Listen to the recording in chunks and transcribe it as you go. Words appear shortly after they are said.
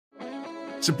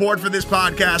Support for this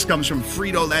podcast comes from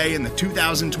Frito-Lay and the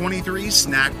 2023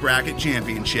 Snack Bracket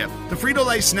Championship. The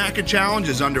Frito-Lay Snack Challenge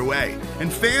is underway,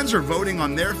 and fans are voting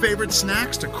on their favorite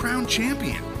snacks to crown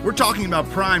champion. We're talking about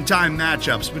prime-time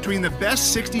matchups between the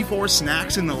best 64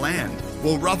 snacks in the land.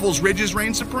 Will Ruffles Ridges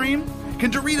reign supreme?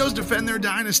 Can Doritos defend their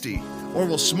dynasty? Or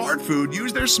will Smart Food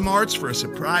use their smarts for a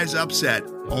surprise upset?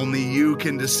 Only you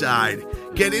can decide.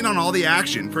 Get in on all the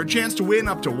action for a chance to win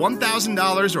up to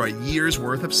 $1,000 or a year's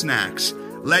worth of snacks.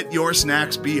 Let your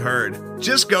snacks be heard.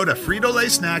 Just go to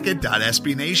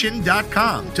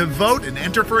fritolaysnacket.sbnation.com to vote and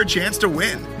enter for a chance to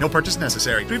win. No purchase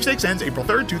necessary. Sweepstakes ends April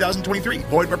 3rd, 2023.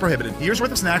 Void where prohibited. Year's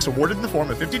worth of snacks awarded in the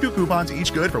form of 52 coupons,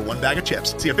 each good for one bag of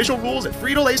chips. See official rules at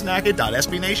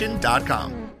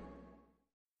fritolaysnacket.sbnation.com.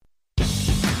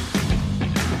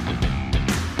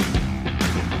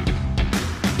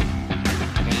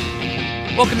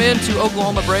 Welcome into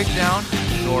Oklahoma Breakdown,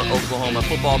 your Oklahoma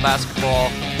football, basketball,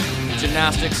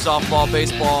 gymnastics, softball,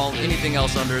 baseball, anything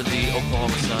else under the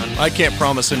Oklahoma sun. I can't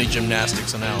promise any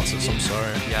gymnastics analysis, I'm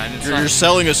sorry. Yeah, and you're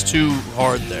selling us too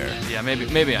hard there. Yeah,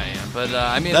 maybe I am, but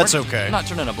that's okay. I'm not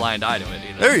turning a blind eye to it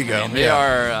either. There you go. They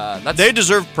are. They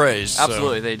deserve praise.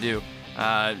 Absolutely, they do.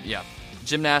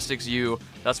 Gymnastics U.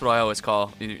 That's what I always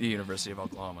call the University of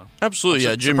Oklahoma. Absolutely,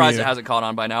 yeah. I'm surprised it hasn't caught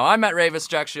on by now. I'm Matt Ravis.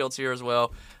 Jack Shields here as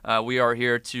well. We are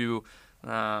here to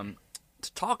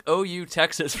talk OU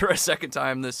Texas for a second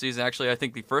time this season. Actually, I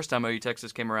think the first time OU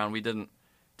Texas came around, we didn't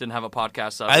have a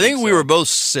podcast. I think we were both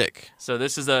sick. So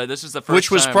this is the first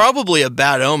which was time. Probably a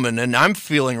bad omen, and I'm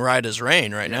feeling right as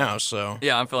rain right now. So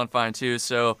yeah, I'm feeling fine too.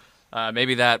 So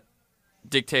maybe that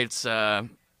dictates. That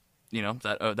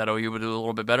OU would do a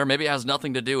little bit better. Maybe it has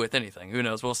nothing to do with anything. Who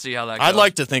knows? We'll see how that goes. I'd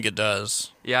like to think it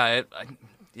does. Yeah,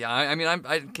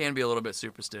 I can be a little bit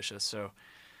superstitious. So,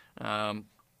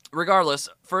 regardless,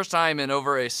 first time in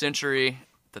over a century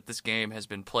that this game has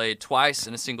been played twice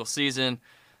in a single season.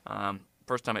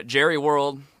 First time at Jerry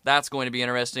World. That's going to be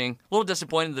interesting. A little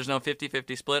disappointed there's no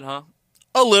 50-50 split, huh?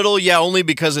 A little, yeah, only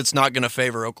because it's not going to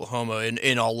favor Oklahoma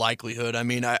in all likelihood. I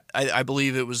mean, I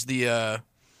believe it was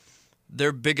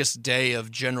their biggest day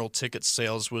of general ticket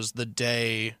sales was the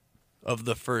day of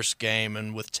the first game,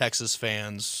 and with Texas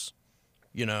fans,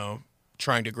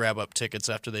 trying to grab up tickets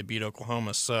after they beat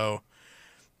Oklahoma. So,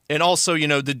 and also, the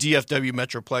DFW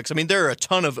Metroplex. I mean, there are a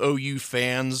ton of OU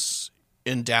fans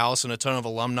in Dallas and a ton of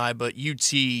alumni, but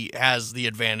UT has the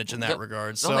advantage in that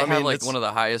regard. So they have one of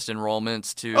the highest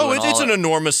enrollments too. Oh, it's an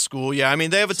enormous school. Yeah, I mean,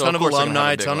 they have a ton of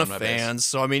alumni, a ton of fans. Base.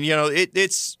 So I mean,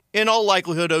 it's in all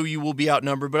likelihood OU will be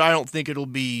outnumbered, but I don't think it'll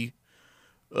be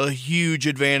a huge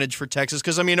advantage for Texas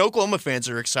because I mean, Oklahoma fans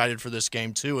are excited for this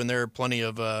game too, and there are plenty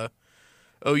of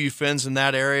OU fans in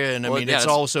that area, and it's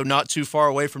also not too far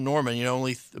away from Norman.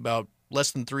 Only about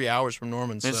less than 3 hours from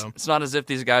Norman. So it's not as if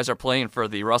these guys are playing for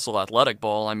the Russell Athletic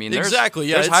Bowl. I mean, there's high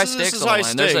stakes on the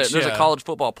line. There's a college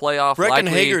football playoff.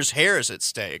 Breckenhager's hair is at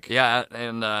stake. Yeah,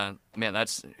 and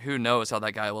that's who knows how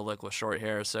that guy will look with short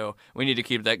hair. So we need to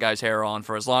keep that guy's hair on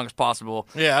for as long as possible.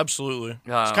 Yeah, absolutely.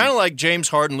 It's kind of like James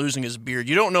Harden losing his beard.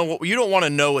 You don't want to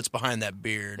know what's behind that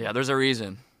beard. Yeah, there's a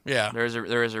reason. Yeah, there is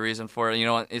a reason for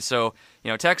it. So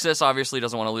Texas obviously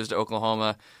doesn't want to lose to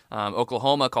Oklahoma.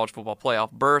 Oklahoma college football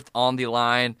playoff berth on the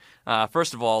line.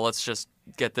 First of all, let's just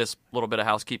get this little bit of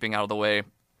housekeeping out of the way.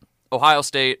 Ohio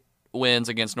State wins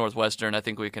against Northwestern. I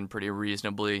think we can pretty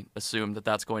reasonably assume that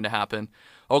that's going to happen.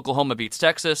 Oklahoma beats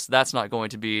Texas. That's not going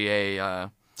to be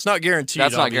it's not guaranteed.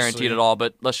 That's not guaranteed at all.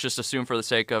 But let's just assume for the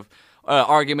sake of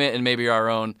argument and maybe our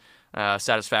own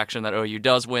satisfaction that OU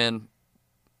does win.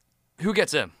 Who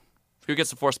gets in? Who gets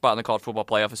the fourth spot in the college football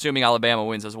playoff, assuming Alabama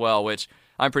wins as well, which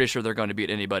I'm pretty sure they're going to beat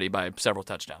anybody by several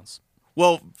touchdowns.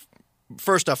 Well,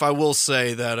 first off, I will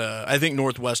say that I think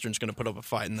Northwestern's going to put up a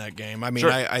fight in that game. I mean,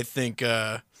 sure. I think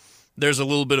there's a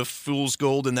little bit of fool's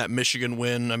gold in that Michigan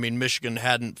win. I mean, Michigan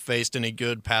hadn't faced any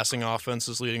good passing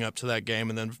offenses leading up to that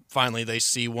game, and then finally they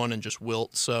see one and just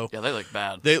wilt. So yeah, they look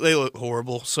bad. They look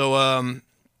horrible. So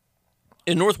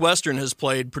and Northwestern has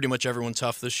played pretty much everyone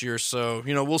tough this year, so,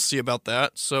 we'll see about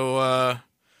that. So, I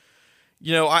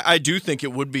do think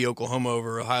it would be Oklahoma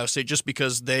over Ohio State just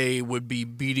because they would be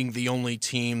beating the only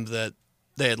team that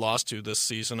they had lost to this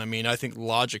season. I mean, I think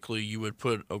logically you would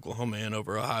put Oklahoma in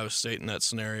over Ohio State in that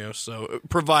scenario, so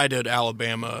provided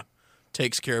Alabama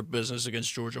takes care of business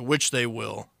against Georgia, which they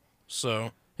will.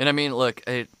 So, and I mean, look,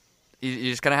 you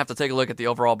just kind of have to take a look at the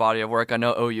overall body of work. I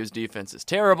know OU's defense is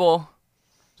terrible.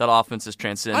 That offense is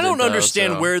transcendent. I don't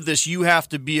understand where this "you have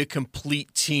to be a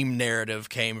complete team" narrative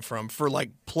came from for like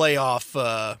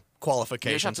playoff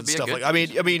qualifications and stuff like. I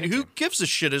mean, who gives a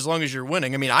shit as long as you're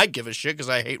winning? I mean, I give a shit because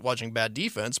I hate watching bad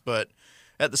defense, but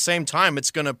at the same time,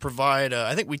 it's going to provide.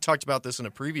 I think we talked about this in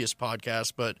a previous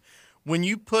podcast, but when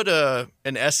you put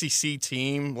an SEC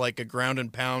team, like a ground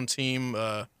and pound team,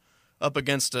 up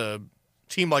against a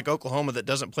team like Oklahoma that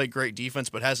doesn't play great defense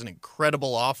but has an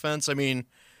incredible offense, I mean,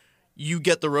 you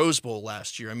get the Rose Bowl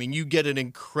last year. I mean, you get an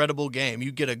incredible game.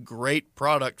 You get a great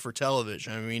product for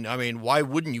television. I mean, why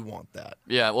wouldn't you want that?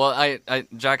 Yeah, well,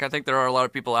 Jack, I think there are a lot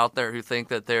of people out there who think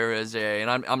that there is and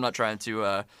I'm not trying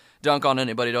to dunk on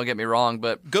anybody, don't get me wrong,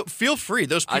 but feel free.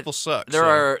 Those people suck. There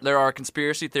are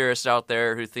conspiracy theorists out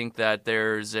there who think that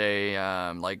there's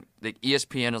like the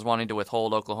ESPN is wanting to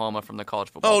withhold Oklahoma from the college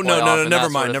football. Oh playoff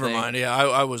never mind. Yeah,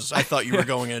 I thought you were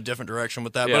going in a different direction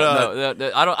with that. Yeah,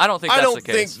 but I don't think that's the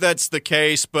case. Think that's the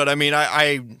case. But I mean,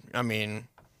 I mean,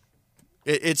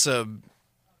 it's a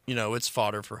it's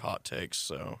fodder for hot takes.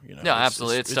 So yeah,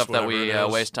 absolutely, it's stuff that we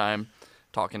waste time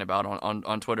talking about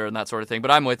on Twitter and that sort of thing.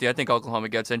 But I'm with you. I think Oklahoma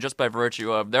gets in just by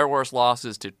virtue of their worst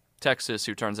losses to Texas,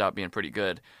 who turns out being pretty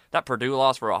good. That Purdue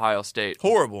loss for Ohio State,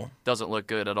 horrible. Doesn't look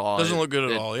good at all. Doesn't look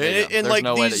good at all. There's like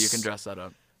no way that you can dress that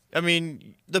up. I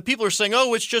mean, the people are saying,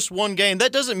 "Oh, it's just one game."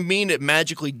 That doesn't mean it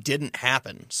magically didn't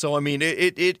happen. So I mean,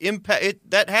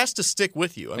 that has to stick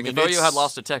with you. I mean, if OU had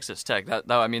lost to Texas Tech, that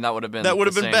would have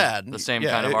been bad. The same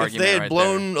kind of argument. If they had right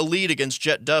blown there. a lead against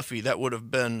Jet Duffy, that would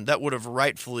have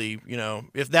rightfully,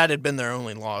 if that had been their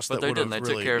only loss, but that would have They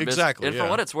really took care of exactly. And for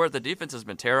what it's worth, the defense has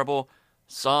been terrible.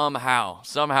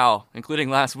 Somehow, including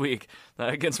last week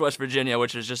against West Virginia,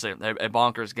 which is just a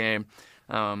bonkers game.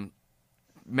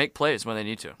 Make plays when they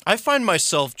need to. I find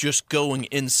myself just going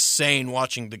insane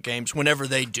watching the games whenever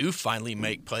they do finally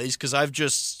make plays because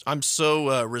I'm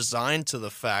so resigned to the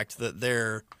fact that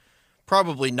they're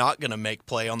probably not going to make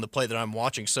play on the play that I'm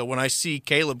watching. So when I see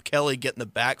Caleb Kelly get in the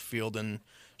backfield and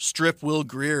strip Will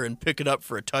Greer and pick it up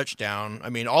for a touchdown, I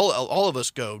mean, all of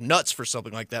us go nuts for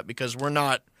something like that because we're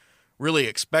not really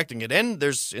expecting it. And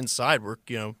there's inside we're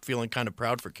feeling kind of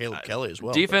proud for Caleb Kelly as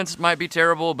well. Defense might be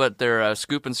terrible, but they're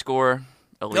scoop and score.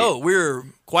 Elite. No, we're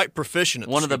quite proficient at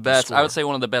one of the best. I would say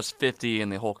one of the best 50 in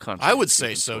the whole country. I would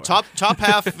say so. Top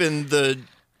half in the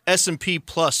S&P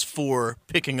plus for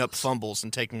picking up fumbles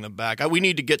and taking them back. We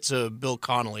need to get to Bill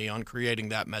Connolly on creating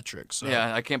that metric. So.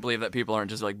 Yeah, I can't believe that people aren't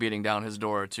just like beating down his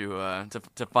door to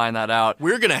find that out.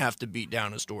 We're gonna have to beat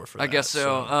down his door for that. I guess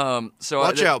so. So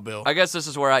watch out, Bill. I guess this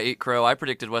is where I eat crow. I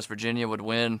predicted West Virginia would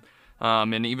win.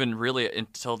 And even really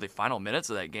until the final minutes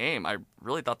of that game, I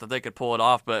really thought that they could pull it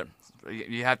off, but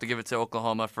you have to give it to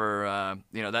Oklahoma for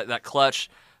that clutch.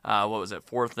 What was it?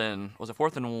 Fourth and 1?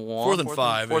 Fourth and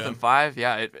 5. Fourth and 5.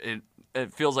 Yeah,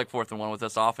 it feels like 4th and 1 with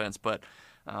this offense, but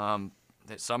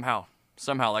somehow,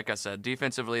 like I said,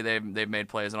 defensively they've made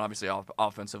plays, and obviously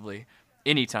offensively,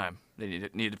 anytime they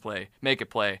need to make a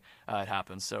play, it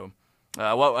happens. So,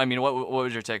 what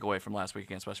was your takeaway from last week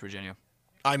against West Virginia?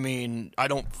 I mean, I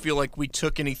don't feel like we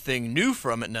took anything new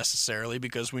from it necessarily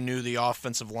because we knew the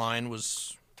offensive line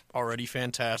was already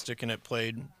fantastic and it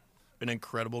played an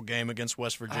incredible game against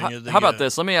West Virginia. How about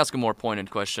this? Let me ask a more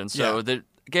pointed question. So they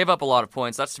gave up a lot of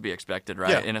points. That's to be expected, right?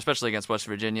 Yeah. And especially against West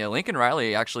Virginia. Lincoln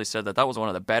Riley actually said that was one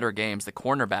of the better games the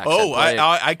cornerbacks Oh, had played.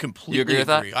 I completely you agree with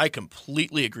agree. That? I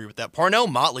completely agree with that. Parnell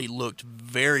Motley looked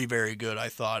very, very good, I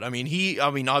thought. I mean,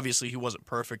 obviously he wasn't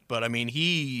perfect, but I mean,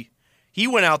 he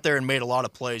went out there and made a lot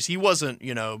of plays. He wasn't,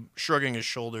 shrugging his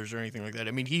shoulders or anything like that.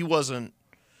 I mean, he wasn't,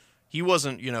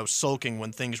 sulking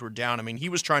when things were down. I mean, he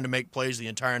was trying to make plays the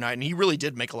entire night, and he really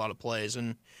did make a lot of plays.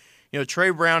 And, Trey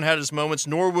Brown had his moments.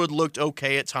 Norwood looked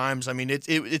okay at times. I mean,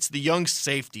 it's the young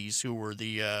safeties who were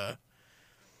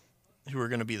who are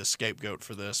going to be the scapegoat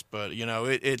for this. But,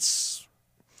 it's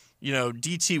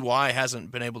DTY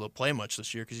hasn't been able to play much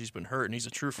this year because he's been hurt, and he's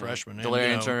a true freshman.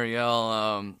 Delarian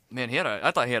Turner-Yell,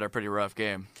 I thought he had a pretty rough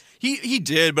game. He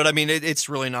did, but I mean, it's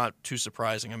really not too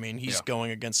surprising. I mean, he's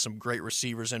going against some great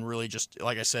receivers and really just,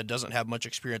 like I said, doesn't have much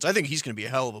experience. I think he's going to be a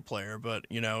hell of a player, but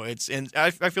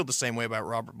I feel the same way about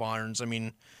Robert Barnes. I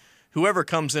mean, whoever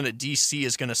comes in at DC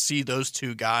is going to see those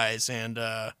two guys, and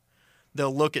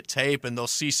they'll look at tape and they'll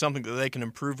see something that they can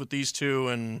improve with these two.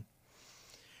 And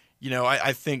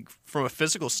I think from a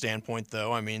physical standpoint,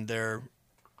 though, I mean, they're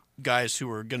guys who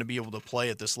are going to be able to play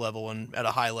at this level and at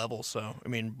a high level. So, I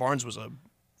mean, Barnes was a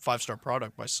 5-star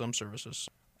product by some services.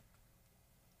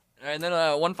 And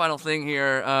then one final thing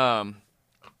here,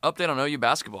 update on OU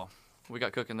basketball. What we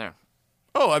got cooking there?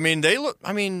 Oh, I mean,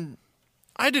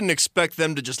 I didn't expect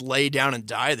them to just lay down and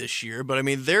die this year, but I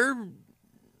mean, they're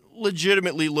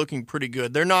legitimately looking pretty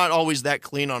good. They're not always that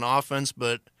clean on offense,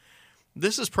 but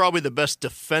this is probably the best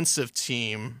defensive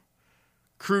team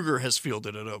Kruger has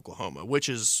fielded at Oklahoma, which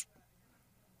is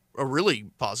a really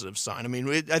positive sign. I mean,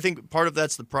 I think part of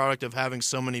that's the product of having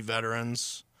so many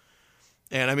veterans.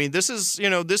 And I mean, this is,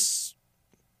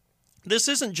 this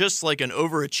isn't just like an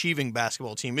overachieving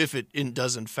basketball team if it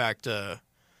does in fact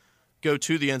go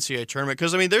to the NCAA tournament,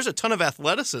 because I mean, there's a ton of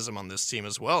athleticism on this team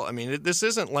as well. I mean, this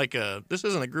isn't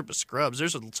a group of scrubs.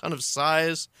 There's a ton of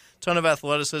size, ton of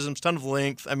athleticism, ton of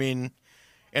length. I mean,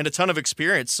 and a ton of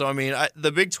experience. So I mean,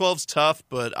 the Big 12's tough,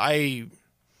 but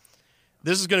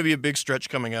this is going to be a big stretch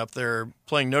coming up. They're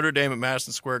playing Notre Dame at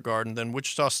Madison Square Garden, then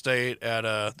Wichita State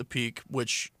at the Peak,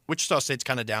 which Wichita State's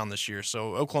kind of down this year,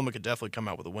 so Oklahoma could definitely come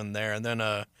out with a win there. And then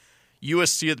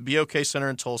USC at the BOK Center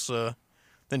in Tulsa,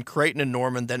 then Creighton and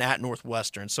Norman, then at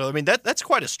Northwestern. So, I mean, that's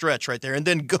quite a stretch right there. And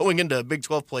then going into Big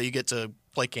 12 play, you get to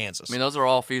play Kansas. I mean, those are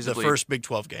all feasibly the first Big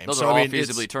 12 game. Those are all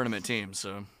feasibly tournament teams.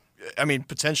 So, I mean,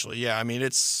 potentially, yeah. I mean,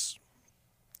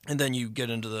 and then you get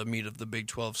into the meat of the Big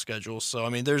 12 schedule. So, I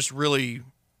mean, there's really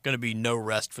going to be no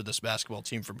rest for this basketball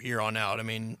team from here on out. I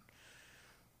mean,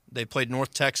 they played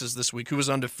North Texas this week, who was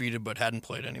undefeated but hadn't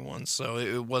played anyone. So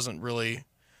it wasn't really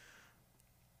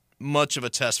much of a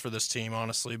test for this team,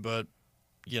 honestly. But,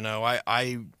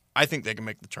 I think they can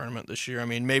make the tournament this year. I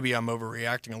mean, maybe I'm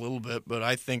overreacting a little bit, but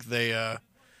I think they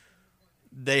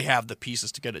have the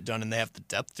pieces to get it done, and they have the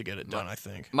depth to get it done, I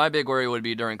think. My big worry would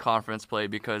be during conference play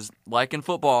because, like in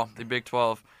football, the Big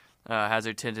 12 has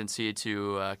a tendency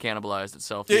to cannibalize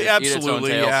itself. Absolutely, eat its own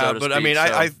tail, yeah. So to but speak, I mean, so.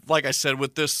 I like I said,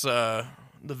 with this the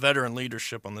veteran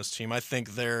leadership on this team, I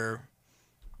think they're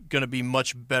going to be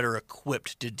much better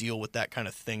equipped to deal with that kind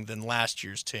of thing than last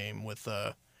year's team. With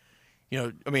I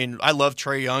mean, I love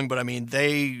Trae Young, but I mean,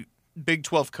 Big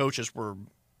 12 coaches were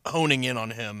honing in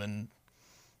on him, and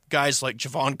guys like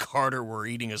Javon Carter were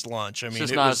eating his lunch. I mean,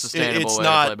 it's not a sustainable way to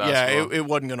play basketball. Yeah, it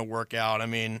wasn't going to work out. I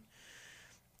mean,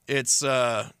 it's.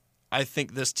 I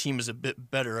think this team is a bit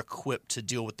better equipped to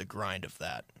deal with the grind of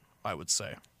that, I would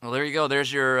say. Well, there you go.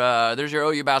 There's your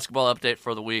OU basketball update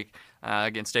for the week.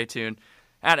 Again, stay tuned.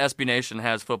 At SB Nation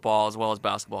has football as well as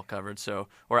basketball covered. So,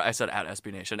 or I said at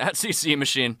SB Nation, at CC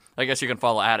Machine. I guess you can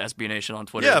follow at SB Nation on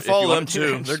Twitter. Yeah, follow them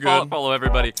too. They're good. Follow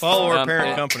everybody. Follow our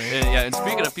parent company. And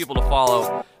speaking of people to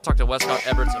follow, talk to Wescott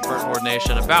Eberts of Burnt Horde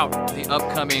Nation about the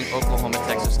upcoming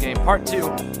Oklahoma-Texas game, Part 2,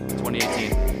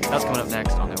 2018. That's coming up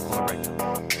next on the Oklahoma Breakdown.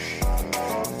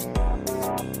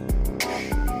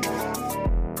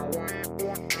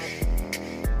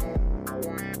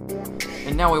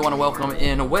 And now we want to welcome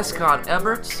in Wescott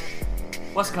Eberts.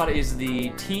 Wescott is the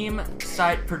team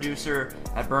site producer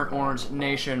at Burnt Orange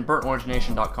Nation,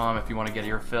 burntorangenation.com if you want to get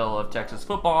your fill of Texas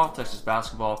football, Texas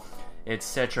basketball,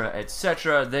 etc.,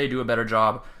 etc. They do a better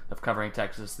job of covering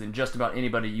Texas than just about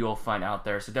anybody you'll find out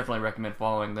there, so definitely recommend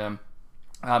following them.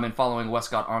 And following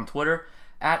Wescott on Twitter,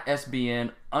 at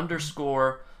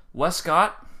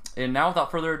SBN_Wescott. And now, without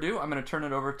further ado, I'm going to turn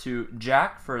it over to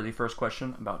Jack for the first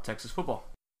question about Texas football.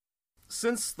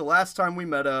 Since the last time we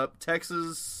met up,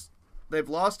 Texas, they've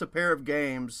lost a pair of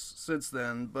games since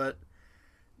then, but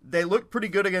they looked pretty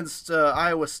good against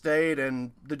Iowa State,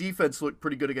 and the defense looked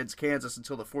pretty good against Kansas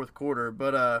until the fourth quarter.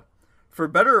 But for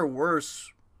better or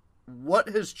worse, what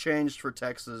has changed for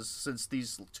Texas since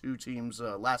these two teams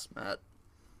last met?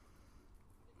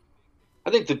 I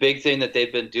think the big thing that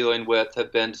they've been dealing with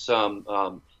have been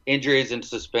some injuries and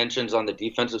suspensions on the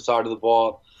defensive side of the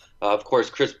ball. Of course,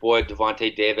 Chris Boyd,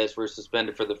 Devontae Davis were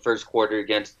suspended for the first quarter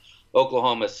against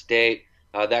Oklahoma State.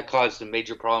 That caused some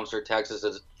major problems for Texas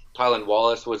as Tylan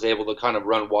Wallace was able to kind of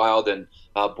run wild, and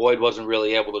Boyd wasn't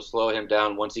really able to slow him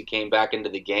down once he came back into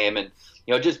the game. And,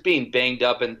 just being banged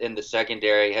up in the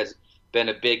secondary has been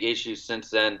a big issue since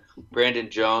then.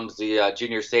 Brandon Jones, the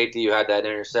junior safety who had that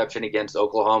interception against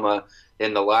Oklahoma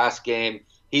in the last game,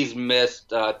 he's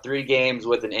missed 3 games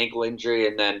with an ankle injury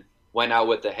and then went out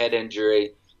with a head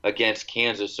injury against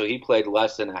Kansas, so he played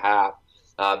less than a half.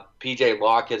 P.J.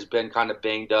 Locke has been kind of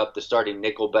banged up, the starting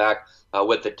nickelback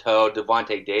with the toe.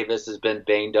 Devontae Davis has been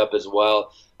banged up as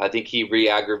well. I think he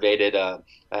re-aggravated a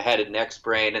head and neck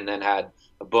sprain and then had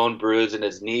a bone bruise in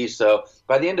his knee. So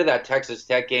by the end of that Texas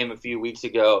Tech game a few weeks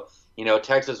ago,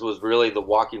 Texas was really the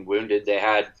walking wounded. They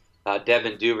had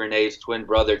Devin Duvernay's twin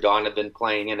brother Donovan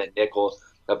playing in at nickel,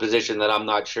 a position that I'm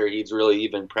not sure he's really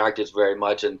even practiced very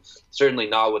much, and certainly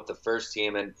not with the first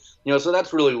team. And, so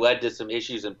that's really led to some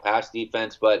issues in pass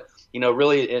defense. But,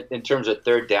 really in terms of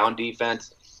third down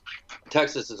defense,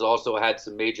 Texas has also had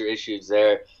some major issues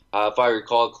there. If I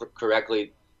recall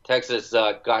correctly, Texas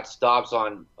got stops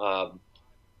on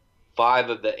 5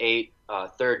 of the 8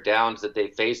 third downs that they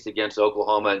faced against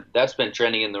Oklahoma. And that's been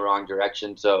trending in the wrong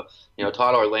direction. So,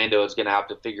 Todd Orlando is going to have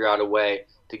to figure out a way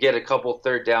to get a couple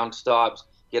third down stops,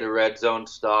 get a red zone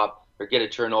stop. or get a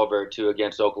turnover or two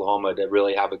against Oklahoma to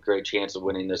really have a great chance of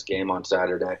winning this game on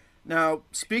Saturday. Now,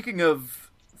 speaking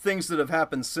of things that have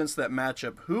happened since that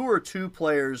matchup, who are two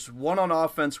players, one on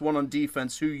offense, one on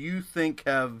defense, who you think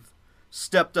have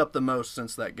stepped up the most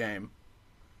since that game?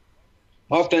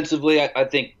 Offensively, I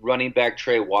think running back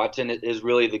Trey Watson is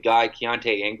really the guy.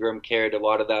 Keontae Ingram carried a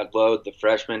lot of that load. The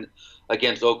freshman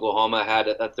against Oklahoma had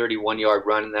a 31-yard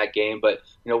run in that game. But,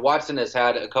 Watson has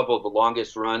had a couple of the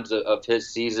longest runs of his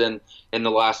season in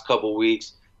the last couple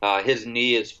weeks. His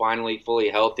knee is finally fully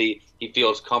healthy. He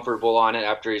feels comfortable on it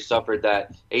after he suffered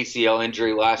that ACL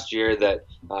injury last year that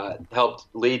helped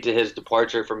lead to his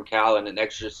departure from Cal and an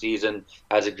extra season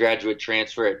as a graduate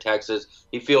transfer at Texas.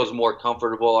 He feels more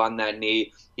comfortable on that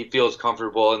knee. He feels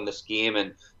comfortable in the scheme.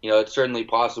 And, it's certainly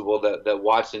possible that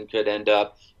Watson could end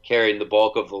up carrying the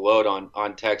bulk of the load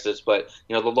on Texas. But,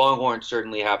 the Longhorns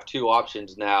certainly have two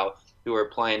options now who are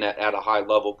playing at a high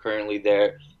level currently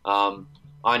there.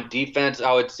 On defense,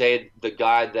 I would say the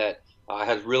guy that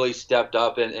has really stepped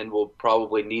up and will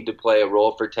probably need to play a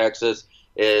role for Texas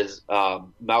is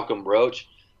Malcolm Roach.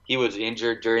 He was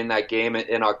injured during that game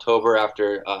in October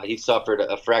after he suffered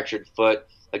a fractured foot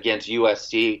against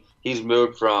USC. He's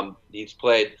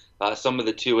played some of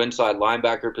the two inside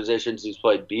linebacker positions. He's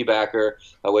played B-backer,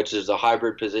 which is a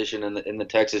hybrid position in the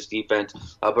Texas defense.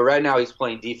 But right now he's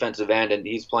playing defensive end, and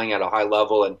he's playing at a high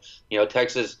level. And,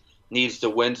 Texas needs to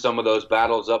win some of those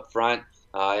battles up front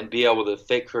and be able to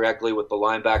fit correctly with the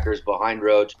linebackers behind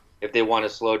Roach if they want to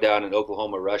slow down an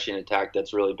Oklahoma rushing attack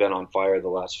that's really been on fire the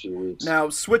last few weeks. Now,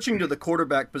 switching to the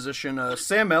quarterback position,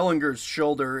 Sam Ehlinger's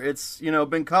shoulder, it's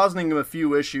been causing him a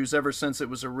few issues ever since it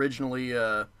was originally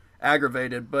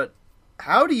aggravated. But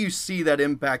how do you see that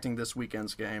impacting this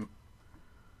weekend's game?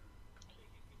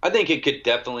 I think it could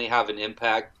definitely have an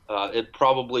impact. It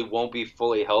probably won't be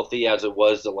fully healthy as it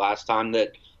was the last time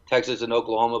that Texas and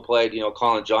Oklahoma played.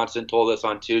 Colin Johnson told us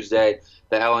on Tuesday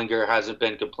that Ehlinger hasn't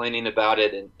been complaining about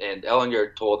it, and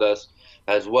Ehlinger told us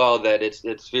as well that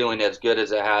it's feeling as good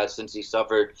as it has since he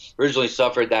originally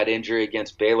suffered that injury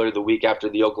against Baylor the week after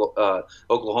the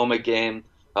Oklahoma game.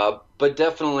 But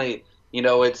definitely,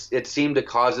 it seemed to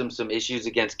cause him some issues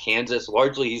against Kansas.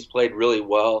 Largely, he's played really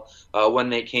well when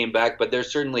they came back, but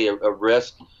there's certainly a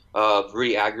risk of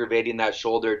re-aggravating that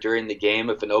shoulder during the game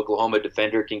if an Oklahoma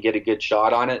defender can get a good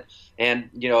shot on it. And,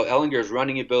 Ehlinger's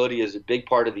running ability is a big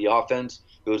part of the offense.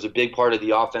 It was a big part of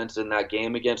the offense in that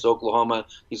game against Oklahoma.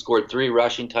 He scored 3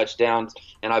 rushing touchdowns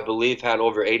and I believe had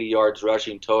over 80 yards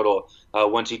rushing total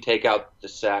once you take out the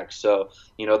sacks. So,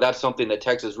 that's something that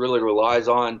Texas really relies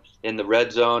on in the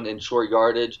red zone and short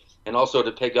yardage, and also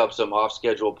to pick up some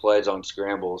off-schedule plays on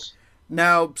scrambles.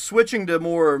 Now, switching to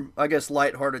more,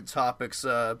 lighthearted topics,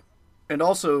 and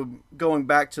also going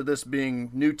back to this being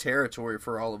new territory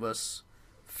for all of us,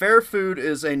 fair food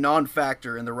is a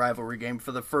non-factor in the rivalry game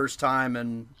for the first time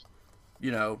in,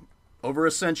 over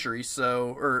a century,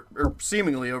 or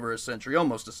seemingly over a century,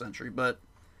 almost a century, but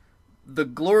the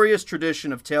glorious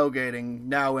tradition of tailgating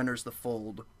now enters the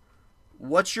fold.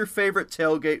 What's your favorite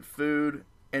tailgate food,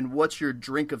 and what's your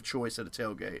drink of choice at a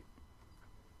tailgate?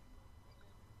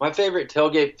 My favorite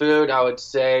tailgate food, I would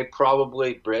say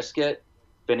probably brisket.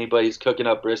 If anybody's cooking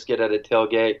up brisket at a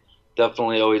tailgate,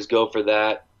 definitely always go for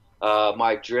that.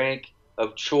 My drink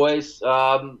of choice,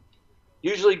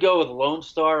 usually go with Lone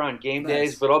Star on game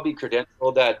days, but I'll be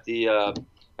credentialed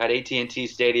at AT&T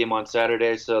Stadium on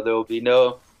Saturday, so there will be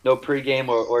no pregame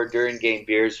or during game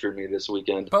beers for me this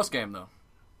weekend. Post-game, though.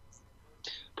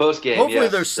 Post-game, hopefully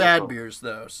yes, there's sad beers,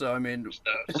 though, so I mean...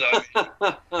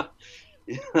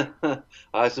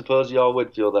 I suppose y'all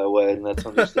would feel that way, and that's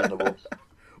understandable.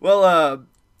 Well,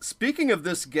 speaking of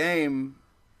this game,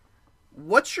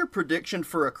 what's your prediction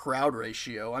for a crowd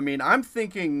ratio? I mean, I'm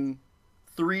thinking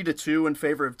 3-2 in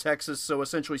favor of Texas, so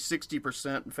essentially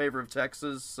 60% in favor of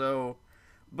Texas. So,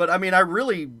 but I mean, I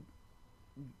really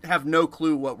have no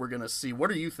clue what we're going to see. What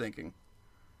are you thinking?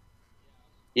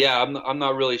 Yeah, I'm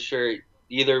not really sure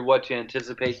either what to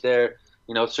anticipate there.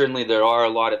 Certainly there are a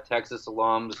lot of Texas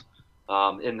alums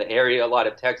in the area, a lot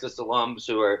of Texas alums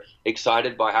who are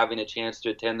excited by having a chance to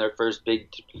attend their first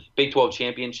Big 12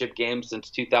 championship game since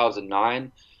 2009.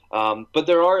 But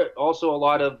there are also a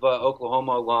lot of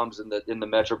Oklahoma alums in the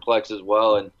Metroplex as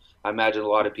well, and I imagine a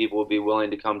lot of people will be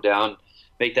willing to come down,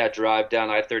 make that drive down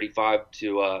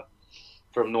I-35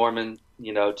 from Norman,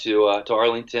 to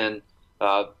Arlington.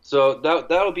 So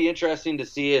that'll be interesting to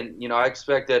see, and I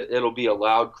expect that it'll be a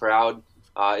loud crowd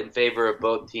in favor of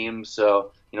both teams.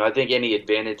 So. I think any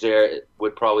advantage there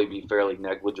would probably be fairly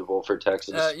negligible for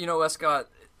Texas. Wescott,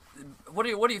 what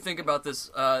do you think about this?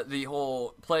 The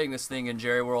whole playing this thing in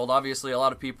Jerry World. Obviously, a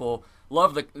lot of people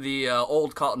love the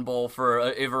old Cotton Bowl for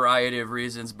a variety of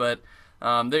reasons, but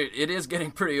it is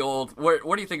getting pretty old.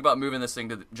 What do you think about moving this thing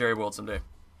to Jerry World someday?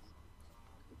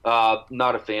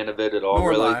 Not a fan of it at all.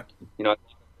 Nor am really, I.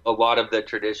 A lot of the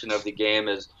tradition of the game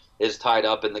is tied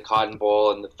up in the Cotton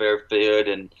Bowl and the Fairfield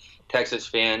and Texas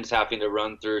fans having to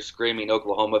run through screaming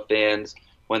Oklahoma fans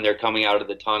when they're coming out of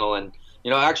the tunnel. And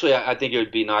actually, I think it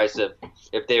would be nice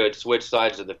if they would switch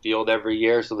sides of the field every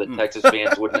year so that Texas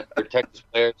fans wouldn't, or Texas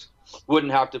players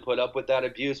wouldn't have to put up with that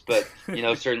abuse. But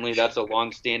certainly that's a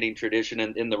long-standing tradition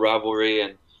in the rivalry.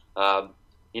 And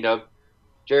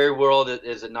Jerry World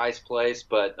is a nice place,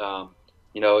 but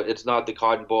it's not the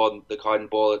Cotton Bowl. The Cotton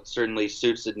Bowl, it certainly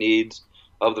suits the needs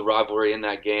of the rivalry in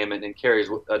that game and carries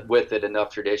with it enough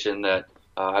tradition that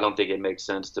I don't think it makes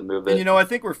sense to move it. And I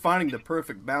think we're finding the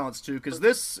perfect balance too, because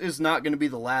this is not going to be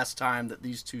the last time that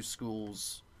these two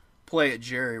schools play at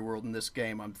Jerry World in this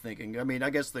game, I'm thinking. I mean,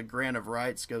 I guess the grant of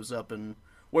rights goes up in,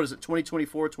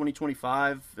 2024,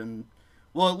 2025? And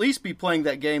we'll at least be playing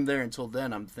that game there until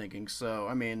then, I'm thinking. So,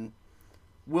 I mean,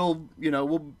 we'll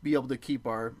be able to keep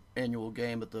our annual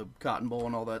game at the Cotton Bowl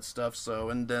and all that stuff. So,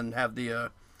 and then have the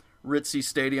ritzy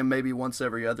stadium maybe once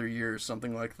every other year or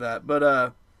something like that.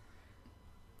 But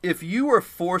if you were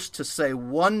forced to say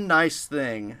one nice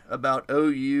thing about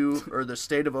OU or the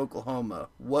state of Oklahoma,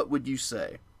 what would you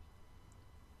say?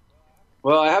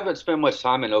 Well, I haven't spent much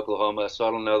time in Oklahoma, so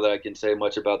I don't know that I can say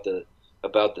much about the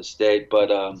state.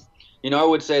 But I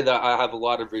would say that I have a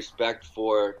lot of respect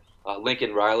for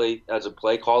Lincoln Riley as a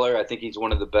play caller. I think he's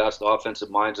one of the best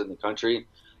offensive minds in the country.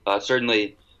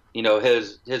 Certainly,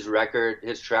 his record,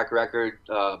 his track record,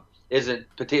 isn't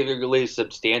particularly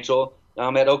substantial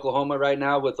at Oklahoma right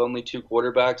now with only two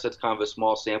quarterbacks. That's kind of a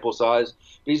small sample size.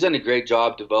 But he's done a great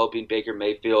job developing Baker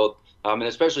Mayfield, and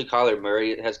especially Kyler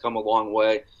Murray has come a long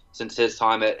way since his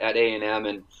time at A&M.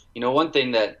 And one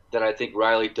thing that I think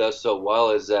Riley does so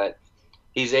well is that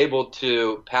he's able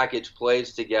to package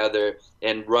plays together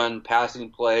and run passing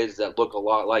plays that look a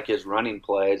lot like his running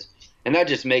plays. And that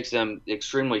just makes them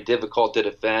extremely difficult to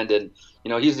defend. And,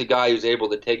 he's the guy who's able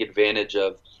to take advantage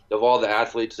of all the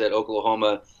athletes that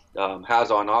Oklahoma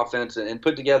has on offense and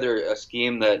put together a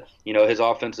scheme that, his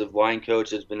offensive line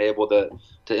coach has been able to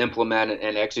implement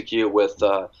and execute with,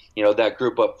 that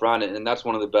group up front. And that's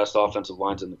one of the best offensive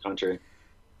lines in the country.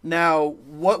 Now,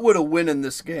 what would a win in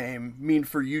this game mean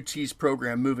for UT's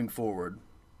program moving forward?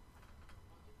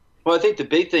 Well, I think the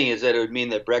big thing is that it would mean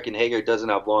that Brecken Hager doesn't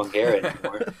have long hair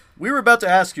anymore. We were about to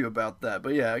ask you about that,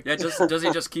 but yeah. Yeah, does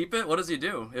he just keep it? What does he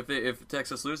do if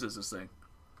Texas loses this thing?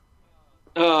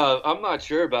 I'm not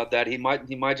sure about that. He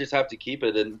might just have to keep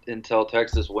it until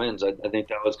Texas wins. I think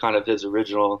that was kind of his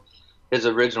original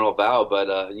vow. But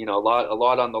a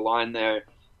lot on the line there.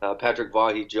 Patrick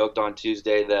Vaughan joked on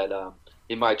Tuesday that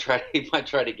he might try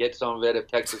to get some of it if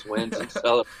Texas wins and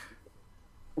sell it.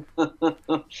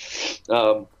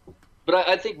 But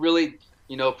I think really,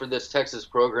 for this Texas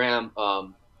program,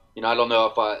 I don't know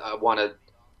if I want to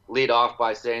lead off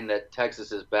by saying that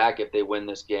Texas is back if they win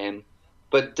this game,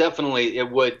 but definitely it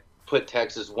would put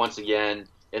Texas once again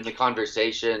in the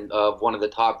conversation of one of the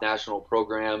top national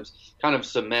programs, kind of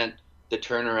cement the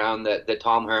turnaround that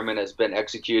Tom Herman has been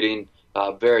executing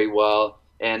very well.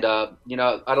 And, I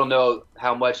don't know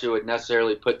how much it would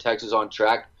necessarily put Texas on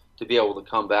track to be able to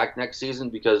come back next season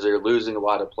because they're losing a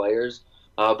lot of players.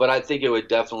 But I think it would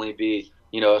definitely be,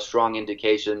 a strong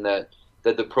indication that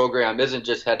the program isn't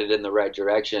just headed in the right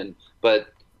direction, but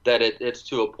that it's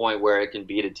to a point where it can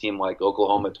beat a team like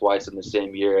Oklahoma twice in the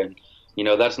same year. And,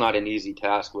 that's not an easy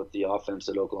task with the offense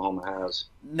that Oklahoma has.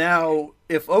 Now,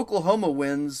 if Oklahoma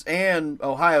wins and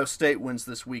Ohio State wins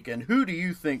this weekend, who do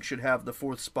you think should have the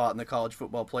fourth spot in the college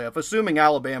football playoff, assuming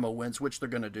Alabama wins, which they're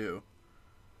going to do?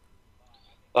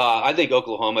 I think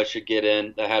Oklahoma should get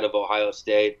in ahead of Ohio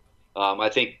State. I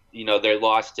think, their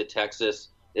loss to Texas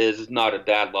is not a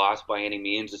bad loss by any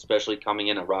means, especially coming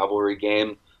in a rivalry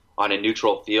game on a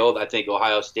neutral field. I think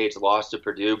Ohio State's loss to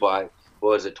Purdue by,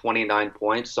 29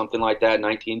 points, something like that,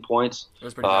 19 points,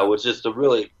 was just a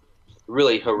really,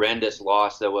 really horrendous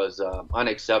loss that was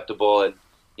unacceptable.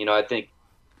 And, I think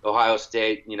Ohio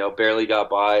State, barely got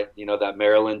by, that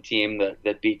Maryland team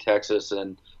that beat Texas.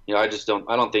 And, I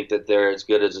don't think that they're as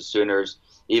good as the Sooners,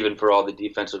 even for all the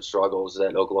defensive struggles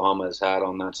that Oklahoma has had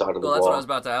on that side of the ball. Well, that's what I was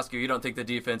about to ask you. You don't think the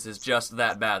defense is just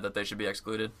that bad that they should be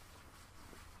excluded?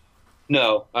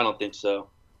 No, I don't think so.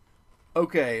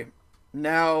 Okay,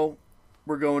 now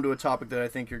we're going to a topic that I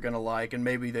think you're going to like, and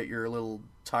maybe that you're a little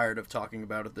tired of talking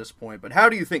about at this point. But how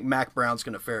do you think Mac Brown's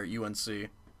going to fare at UNC?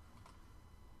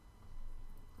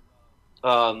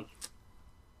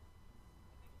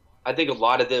 I think a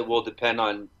lot of it will depend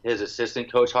on his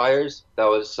assistant coach hires. That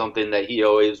was something that he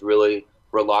always really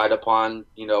relied upon,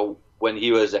 when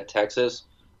he was at Texas.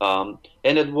 And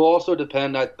it will also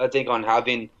depend, I think, on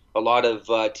having a lot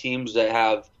of teams that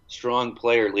have strong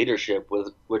player leadership,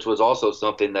 which was also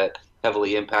something that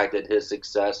heavily impacted his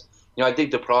success. I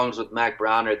think the problems with Mac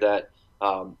Brown are that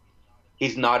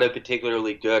he's not a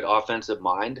particularly good offensive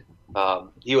mind.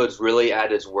 He was really at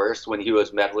his worst when he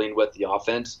was meddling with the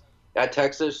offense at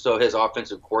Texas, so his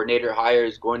offensive coordinator hire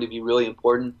is going to be really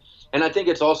important. And I think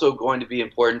it's also going to be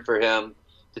important for him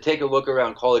to take a look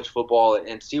around college football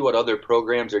and see what other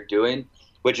programs are doing,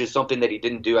 which is something that he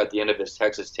didn't do at the end of his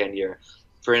Texas tenure.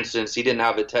 For instance, he didn't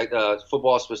have a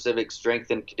football-specific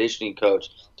strength and conditioning coach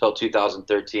until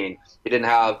 2013. He didn't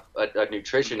have a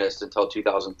nutritionist until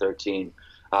 2013.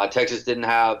 Texas didn't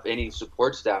have any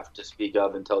support staff to speak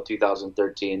of until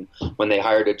 2013 when they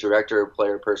hired a director of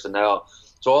player personnel.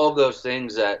 So all of those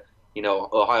things that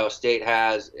Ohio State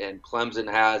has and Clemson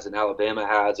has and Alabama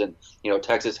has and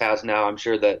Texas has now, I'm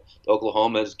sure that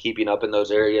Oklahoma is keeping up in those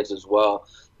areas as well.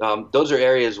 Those are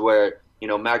areas where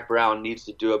Mac Brown needs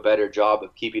to do a better job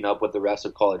of keeping up with the rest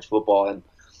of college football. And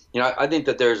I think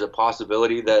that there's a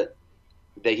possibility that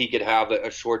he could have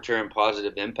a short-term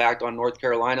positive impact on North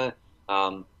Carolina.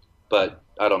 But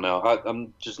I don't know.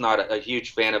 I'm just not a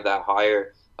huge fan of that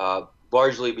hire,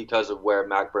 largely because of where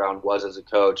Mac Brown was as a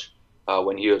coach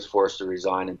when he was forced to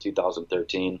resign in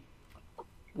 2013.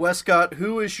 Wescott,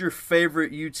 who is your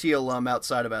favorite UT alum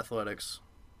outside of athletics?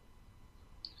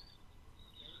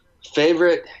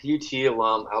 Favorite UT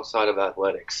alum outside of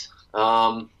athletics?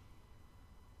 Probably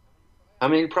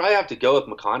have to go with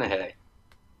McConaughey.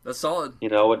 That's solid.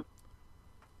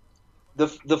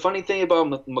 The funny thing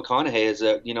about McConaughey is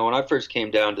that, when I first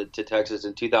came down to Texas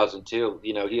in 2002,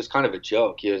 he was kind of a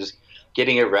joke. He was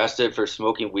getting arrested for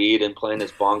smoking weed and playing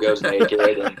his bongos naked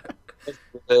and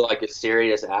really like a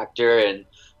serious actor. And,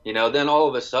 then all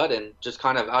of a sudden, just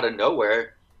kind of out of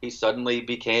nowhere, he suddenly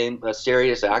became a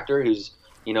serious actor who's,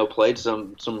 played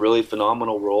some really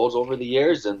phenomenal roles over the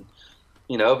years. And,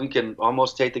 we can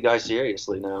almost take the guy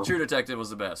seriously now. True Detective was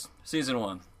the best. Season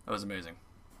 1. That was amazing.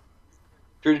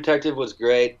 True Detective was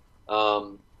great.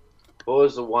 What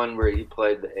was the one where he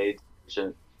played the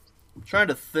agent? I'm trying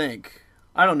to think.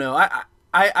 I don't know.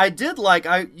 I did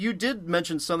you did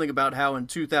mention something about how in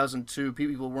 2002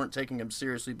 people weren't taking him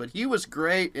seriously, but he was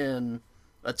great in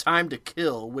A Time to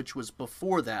Kill, which was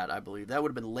before that, I believe. That would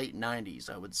have been late 90s,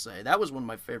 I would say. That was one of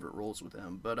my favorite roles with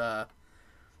him. But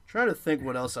trying to think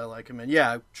what else I like him in.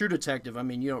 Yeah, True Detective.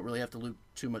 You don't really have to look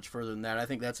too much further than that. I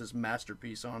think that's his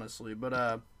masterpiece, honestly.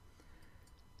 But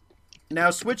now,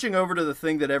 switching over to the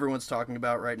thing that everyone's talking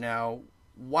about right now,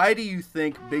 why do you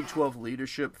think Big 12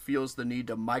 leadership feels the need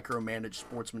to micromanage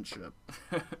sportsmanship?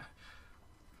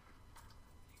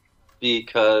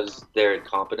 Because they're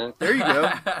incompetent. There you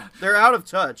go. They're out of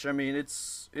touch.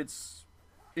 It's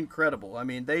incredible.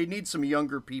 They need some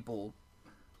younger people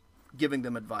giving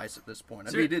them advice at this point.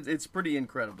 It's pretty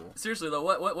incredible. Seriously though,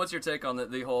 what's your take on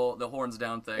the horns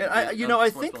down thing? I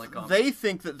think they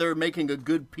think that they're making a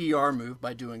good PR move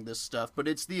by doing this stuff, but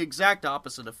it's the exact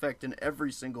opposite effect in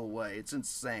every single way. It's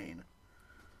insane.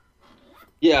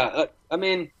 Yeah,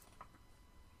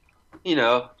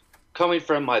 coming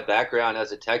from my background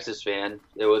as a Texas fan,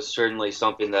 it was certainly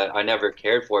something that I never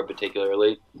cared for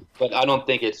particularly, but I don't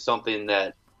think it's something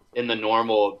that in the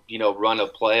normal, run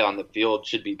of play on the field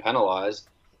should be penalized.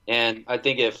 And I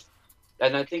think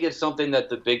it's something that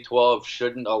the Big 12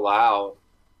 shouldn't allow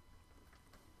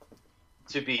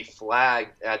to be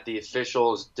flagged at the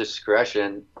officials'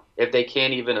 discretion if they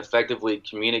can't even effectively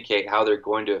communicate how they're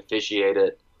going to officiate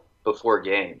it before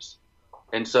games.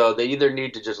 And so they either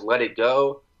need to just let it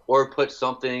go or put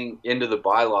something into the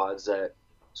bylaws that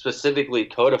specifically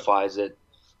codifies it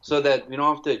so that we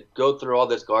don't have to go through all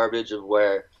this garbage of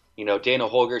where Dana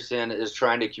Holgerson is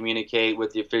trying to communicate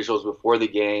with the officials before the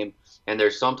game, and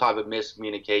there's some type of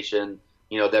miscommunication,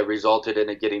 that resulted in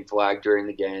it getting flagged during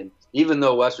the game, even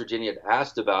though West Virginia had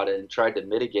asked about it and tried to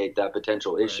mitigate that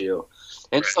potential issue.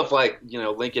 And stuff like,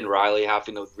 Lincoln Riley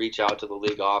having to reach out to the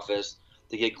league office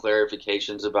to get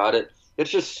clarifications about it.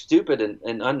 It's just stupid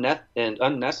and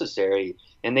unnecessary,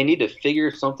 and they need to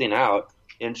figure something out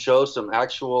and show some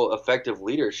actual effective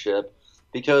leadership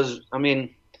because,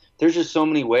 there's just so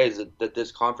many ways that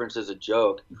this conference is a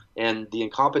joke, and the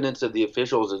incompetence of the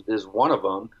officials is one of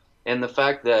them, and the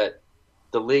fact that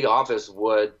the league office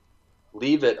would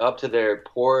leave it up to their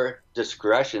poor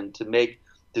discretion to make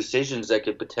decisions that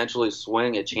could potentially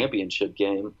swing a championship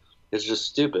game is just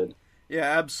stupid. Yeah,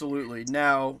 absolutely.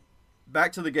 Now,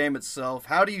 back to the game itself.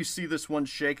 How do you see this one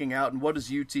shaking out, and what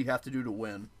does UT have to do to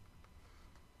win?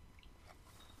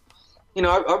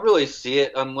 I really see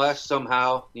it unless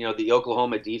somehow, the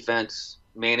Oklahoma defense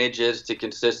manages to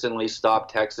consistently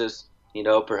stop Texas.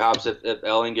 Perhaps if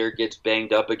Ellinger gets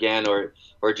banged up again or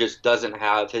just doesn't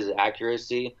have his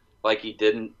accuracy like he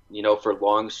didn't, for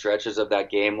long stretches of that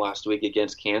game last week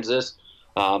against Kansas.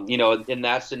 In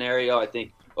that scenario, I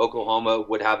think Oklahoma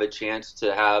would have a chance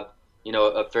to have,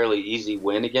 a fairly easy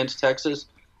win against Texas.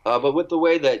 But with the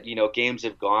way that, games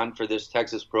have gone for this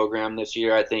Texas program this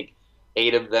year, I think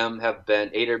 8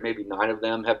 or maybe 9 of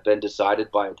them have been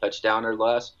decided by a touchdown or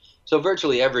less. So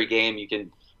virtually every game you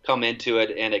can come into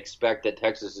it and expect that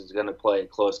Texas is going to play a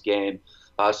close game.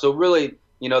 So really,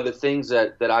 the things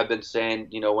that I've been saying,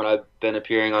 when I've been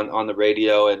appearing on the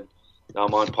radio and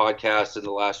on podcasts in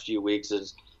the last few weeks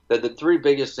is that the 3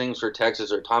 biggest things for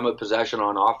Texas are time of possession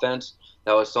on offense.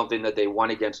 That was something that they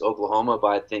won against Oklahoma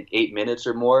by, I think, 8 minutes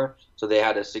or more. So they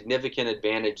had a significant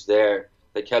advantage there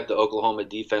that kept the Oklahoma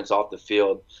defense off the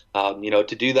field.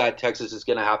 To do that, Texas is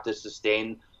going to have to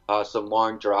sustain some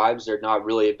long drives. They're not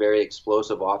really a very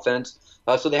explosive offense.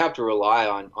 So they have to rely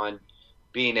on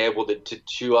being able to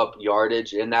chew up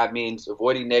yardage, and that means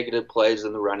avoiding negative plays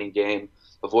in the running game,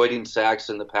 avoiding sacks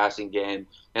in the passing game,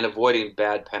 and avoiding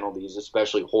bad penalties,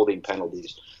 especially holding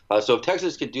penalties. So if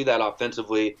Texas can do that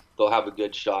offensively, they'll have a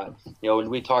good shot. When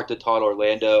we talked to Todd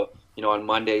Orlando, on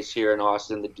Mondays here in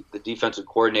Austin, the defensive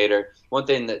coordinator,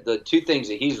 the 2 things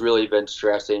that he's really been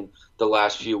stressing the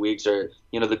last few weeks are,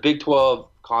 the Big 12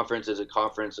 conference is a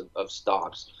conference of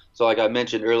stops. So like I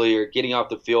mentioned earlier, getting off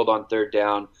the field on 3rd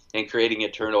down and creating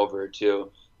a turnover or 2,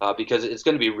 because it's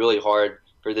going to be really hard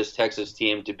for this Texas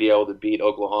team to be able to beat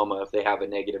Oklahoma if they have a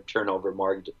negative turnover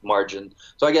margin.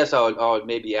 So I guess I would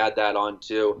maybe add that on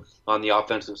too on the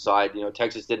offensive side.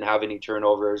 Texas didn't have any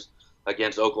turnovers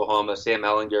against Oklahoma. Sam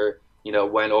Ellinger,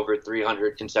 went over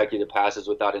 300 consecutive passes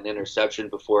without an interception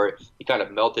before he kind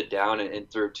of melted down and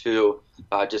threw 2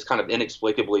 just kind of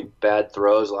inexplicably bad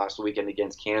throws last weekend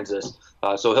against Kansas.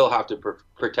 So he'll have to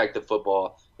protect the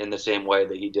football in the same way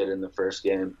that he did in the first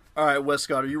game. All right,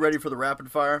 Wescott, are you ready for the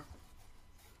rapid fire?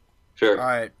 Sure. All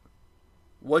right.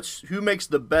 Who makes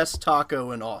the best taco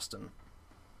in Austin?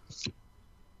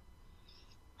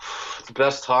 The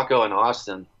best taco in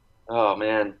Austin? Oh,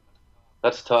 man.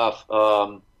 That's tough.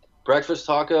 Breakfast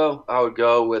taco, I would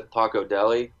go with Taco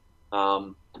Deli.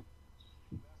 The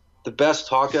best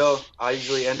taco, I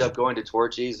usually end up going to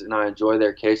Torchy's, and I enjoy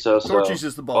their queso. Torchy's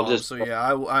is the bomb,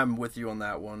 I'm with you on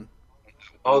that one.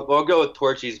 I'll go with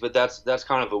Torchy's, but that's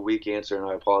kind of a weak answer, and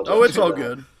I apologize. Oh, it's all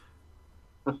good.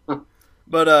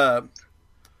 But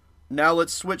now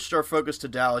let's switch our focus to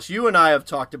Dallas. You and I have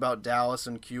talked about Dallas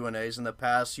and Q&As in the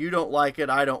past. You don't like it,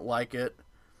 I don't like it.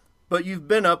 But you've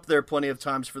been up there plenty of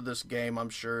times for this game, I'm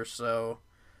sure. So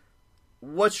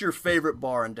what's your favorite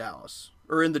bar in Dallas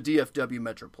or in the DFW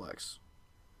Metroplex?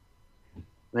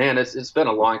 Man, it's been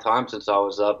a long time since I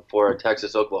was up for a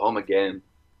Texas-Oklahoma game.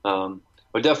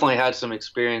 We definitely had some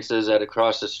experiences at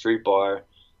Across the Street bar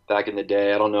back in the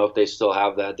day. I don't know if they still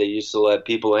have that. They used to let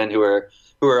people in who are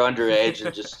underage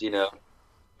and just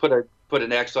put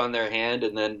an X on their hand,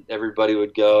 and then everybody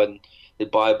would go and they'd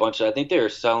buy a bunch of. I think they were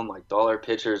selling like dollar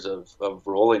pitchers of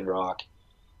Rolling Rock.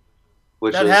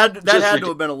 Which that had to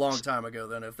have been a long time ago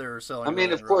then if they were selling. I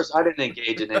mean, of course, I didn't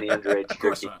engage in any underage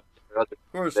drinking. Of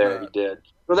course not. You did.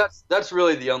 Well, that's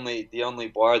really the only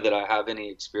bar that I have any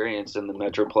experience in the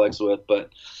Metroplex with. But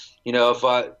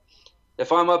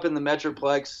if I'm up in the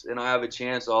Metroplex and I have a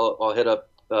chance, I'll hit up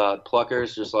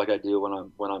Pluckers just like I do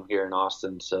when I'm here in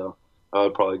Austin. So I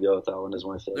would probably go with that one as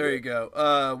my favorite. There you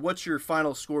go. What's your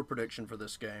final score prediction for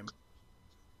this game?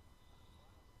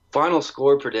 Final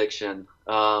score prediction.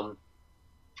 I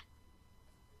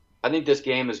think this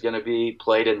game is going to be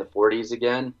played in the 40s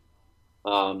again.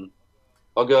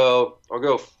 I'll go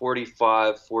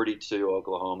 45-42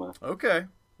 Oklahoma. Okay.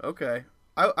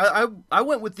 I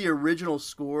went with the original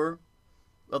score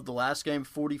of the last game,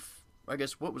 40. I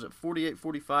guess what was it,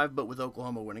 48-45, but with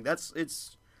Oklahoma winning.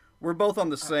 We're both on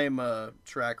the same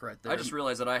track right there. I just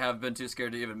realized that I have been too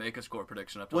scared to even make a score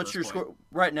prediction up to What's this your point. score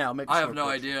right now? I have no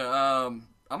idea. I'm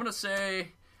gonna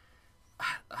say,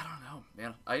 I don't know,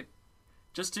 man.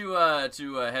 Just to hedge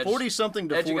 40 something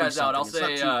to hedge 40 you guys out. I'll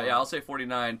something. say I'll say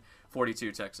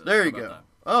 49-42 Texas. There you go. That?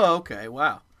 Oh, okay.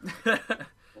 Wow.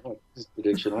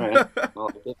 Prediction. All right.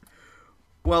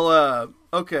 Well,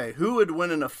 okay. Who would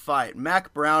win in a fight,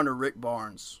 Mac Brown or Rick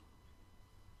Barnes?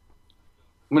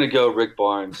 I'm gonna go Rick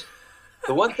Barnes.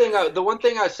 The one thing I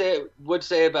would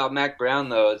say about Mac Brown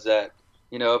though is that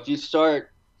if you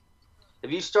start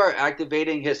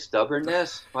activating his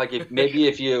stubbornness, like if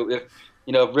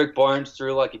Rick Barnes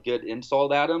threw like a good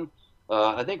insult at him,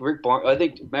 I think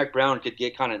Mac Brown could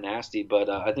get kind of nasty, but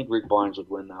I think Rick Barnes would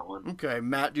win that one. Okay,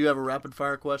 Matt, do you have a rapid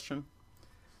fire question?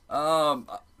 Man,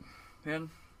 you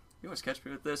always catch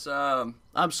me with this. I'm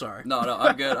sorry. No,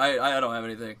 I'm good. I don't have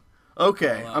anything.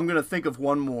 Okay, I'm gonna think of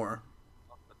one more.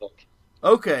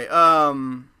 Okay,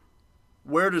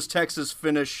 where does Texas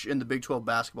finish in the Big 12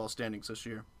 basketball standings this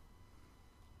year?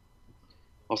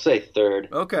 I'll say third.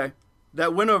 Okay.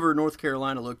 That win over North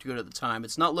Carolina looked good at the time.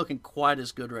 It's not looking quite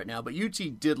as good right now, but UT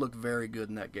did look very good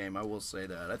in that game. I will say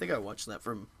that. I think I watched that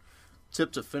from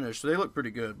tip to finish, so they look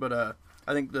pretty good. But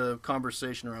I think the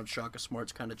conversation around Shaka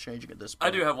Smart's kind of changing at this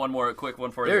point. I do have one more quick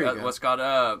one for There you, you go.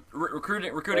 Wescott.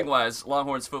 Recruiting-wise,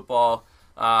 Longhorns football,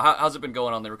 how's it been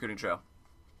going on the recruiting trail?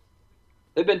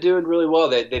 They've been doing really well.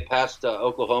 They passed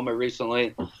Oklahoma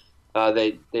recently.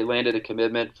 They landed a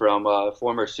commitment from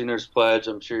former Sooners pledge.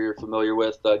 I'm sure you're familiar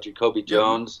with Jacoby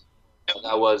Jones.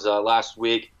 That was last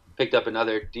week. Picked up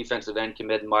another defensive end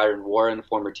commit, Myron Warren,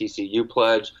 former TCU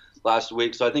pledge, last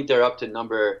week. So I think they're up to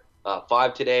number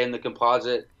 5 today in the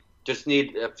composite. Just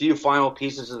need a few final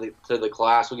pieces to the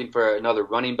class. Looking for another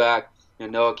running back.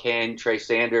 Noah Kane, Trey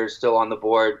Sanders still on the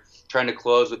board. Trying to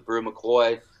close with Brew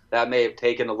McCoy. That may have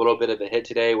taken a little bit of a hit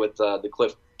today with the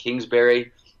Cliff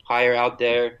Kingsbury hire out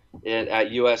there at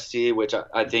USC, which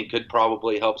I think could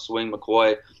probably help swing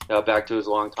McCoy back to his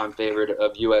longtime favorite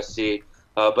of USC.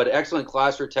 But excellent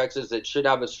class for Texas that should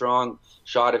have a strong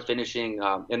shot at finishing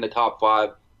in the top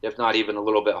 5, if not even a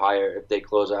little bit higher if they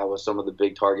close out with some of the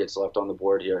big targets left on the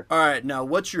board here. All right, now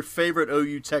what's your favorite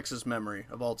OU Texas memory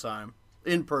of all time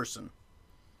in person?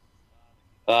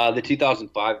 The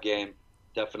 2005 game,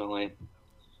 definitely.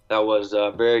 That was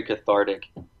very cathartic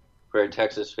for a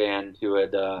Texas fan who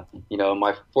had,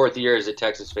 my 4th year as a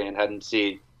Texas fan, hadn't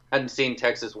seen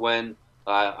Texas win.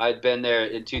 I'd been there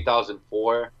in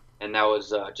 2004, and that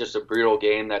was just a brutal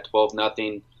game. That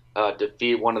 12-0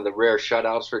 defeat, one of the rare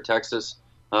shutouts for Texas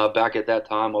back at that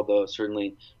time. Although it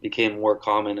certainly became more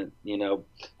common,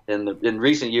 in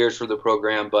recent years for the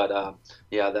program. But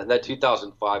that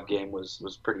 2005 game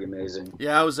was pretty amazing.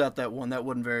 Yeah, I was at that one. That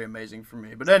wasn't very amazing for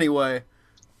me. But anyway,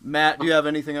 Matt, do you have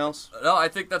anything else? No, I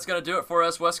think that's going to do it for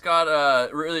us.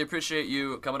 Wescott, really appreciate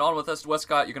you coming on with us.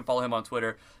 Wescott, you can follow him on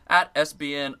Twitter at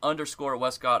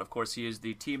SBN_Wescott. Of course, he is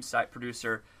the team site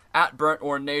producer at Burnt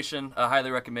Orange Nation. I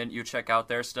highly recommend you check out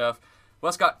their stuff.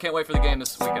 Wescott, can't wait for the game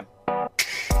this weekend. All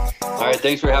right,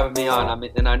 thanks for having me on.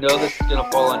 And I know this is going to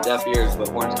fall on deaf ears, but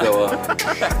horns go up.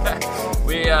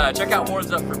 Check out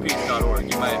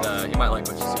hornsupforpeace.org. You might like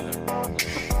what you see there.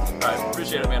 All right,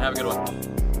 appreciate it, man. Have a good one.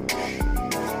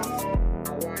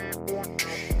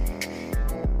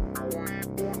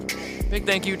 Big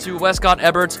thank you to Wescott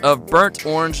Eberts of Burnt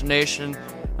Orange Nation,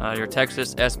 your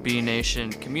Texas SB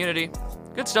Nation community.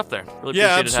 Good stuff there. Really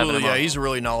Yeah, appreciated having absolutely. him on. Yeah, he's a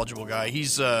really knowledgeable guy.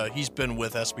 He's been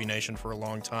with SB Nation for a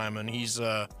long time, and he's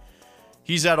at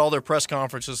all their press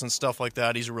conferences and stuff like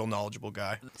that. He's a real knowledgeable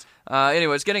guy.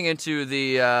 Anyways, getting into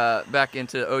the back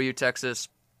into OU Texas.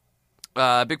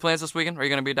 Big plans this weekend? Are you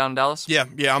going to be down in Dallas? Yeah,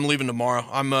 I'm leaving tomorrow.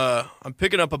 I'm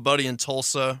picking up a buddy in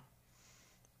Tulsa,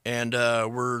 and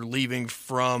we're leaving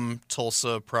from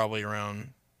Tulsa probably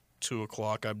around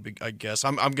 2:00. I guess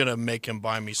I'm gonna make him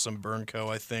buy me some Burnco.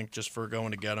 I think just for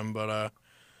going to get him. But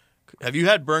have you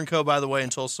had Burnco, by the way, in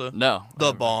Tulsa? No.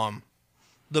 The bomb.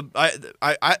 I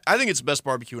think it's the best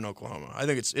barbecue in Oklahoma. I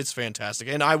think it's fantastic,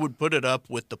 and I would put it up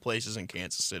with the places in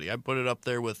Kansas City. I'd put it up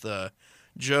there with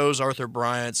Joe's, Arthur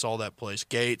Bryant's, all that place,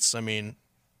 Gates. I mean,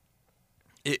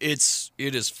 it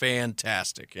is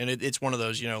fantastic, and it's one of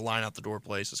those line out the door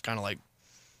places, kind of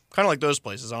like those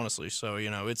places, honestly. So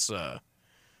it's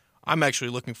I'm actually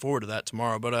looking forward to that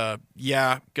tomorrow. But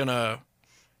gonna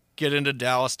get into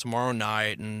Dallas tomorrow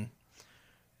night and.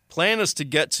 Plan is to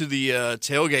get to the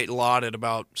tailgate lot at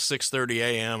about 6:30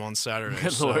 a.m. on Saturday.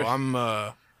 Good so Lord. I'm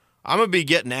gonna be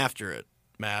getting after it,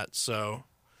 Matt. So,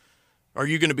 are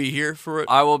you gonna be here for it?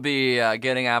 I will be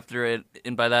getting after it,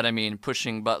 and by that I mean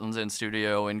pushing buttons in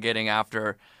studio and getting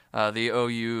after the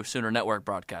OU Sooner Network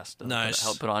broadcast. Nice. That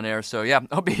helped put on air. So yeah,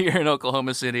 I'll be here in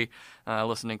Oklahoma City,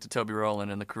 listening to Toby Rowland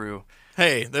and the crew.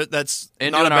 Hey, that's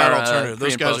And not a doing bad our, alternative. pre-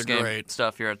 Those and guys are post-game great.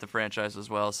 stuff here at the franchise as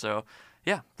well. So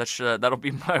yeah, that'll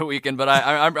be my weekend. But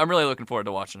I'm really looking forward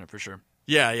to watching it for sure.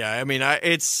 Yeah. I mean,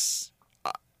 it's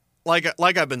like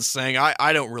I've been saying.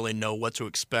 I don't really know what to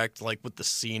expect, like with the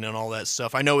scene and all that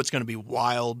stuff. I know it's going to be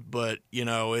wild, but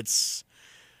it's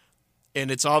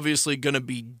obviously going to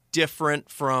be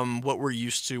different from what we're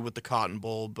used to with the Cotton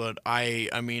Bowl. But I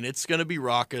mean, it's going to be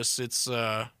raucous. It's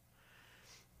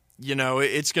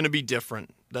it's going to be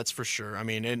different. That's for sure. I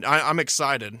mean, and I'm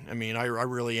excited. I mean, I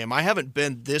really am. I haven't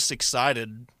been this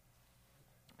excited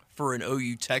for an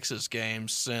OU Texas game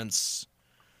since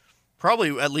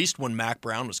probably at least when Mac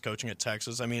Brown was coaching at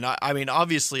Texas. I mean,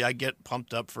 obviously I get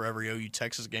pumped up for every OU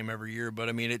Texas game every year, but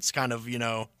I mean, it's kind of,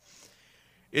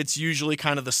 it's usually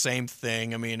kind of the same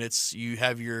thing. I mean, you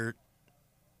have your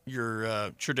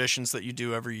traditions that you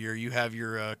do every year. You have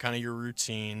your kind of your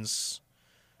routines,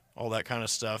 all that kind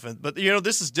of stuff. But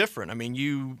this is different. I mean,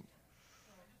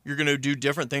 you're going to do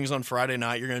different things on Friday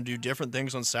night. You're going to do different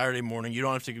things on Saturday morning. You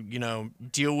don't have to,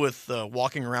 deal with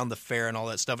walking around the fair and all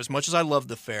that stuff. As much as I love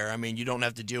the fair, I mean, you don't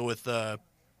have to deal with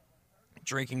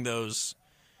drinking those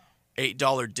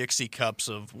 $8 Dixie cups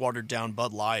of watered-down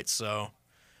Bud Light. So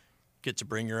get to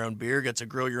bring your own beer, get to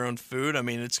grill your own food. I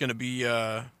mean, it's going to be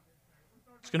a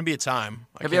time.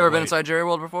 Have you ever been inside Jerry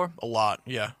World before? A lot,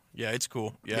 yeah. Yeah, it's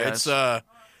cool. Yeah, it's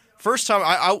first time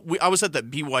I was at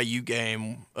that BYU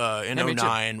game in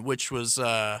 2009, which was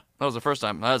that was the first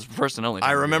time. That was the first and only time.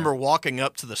 I remember walking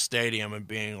up to the stadium and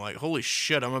being like, "Holy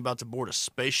shit, I'm about to board a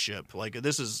spaceship!" Like it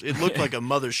looked like a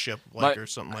mothership, or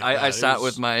something like that. I sat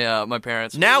with my my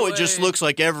parents. Now it just looks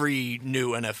like every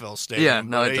new NFL stadium. Yeah,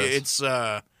 no, it does. It's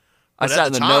I sat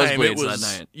in the nosebleeds that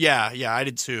night. Yeah, I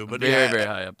did too. But very, very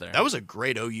high up there. That was a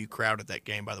great OU crowd at that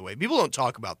game, by the way. People don't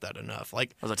talk about that enough.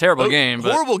 Like, it was a terrible game.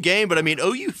 Horrible game, but I mean,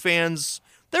 OU fans,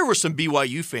 there were some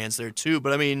BYU fans there too,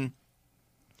 but I mean,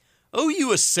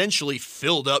 OU essentially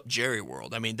filled up Jerry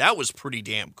World. I mean, that was pretty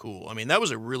damn cool. I mean, that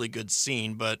was a really good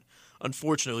scene, but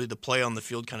unfortunately the play on the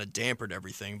field kind of dampened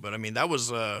everything. But I mean, that was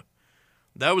a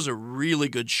really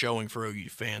good showing for OU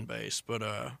fan base.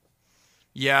 But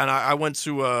yeah, and I went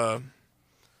to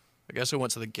I guess I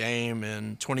went to the game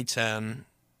in 2010,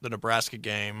 the Nebraska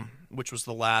game, which was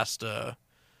the last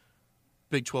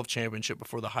Big 12 championship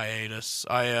before the hiatus.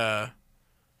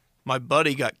 My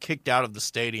buddy got kicked out of the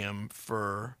stadium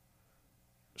for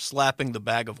slapping the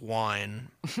bag of wine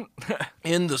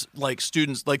in the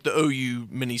students, like the OU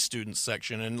mini students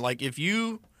section. And like if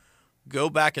you go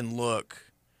back and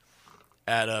look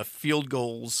at field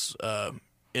goals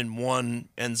in one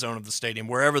end zone of the stadium,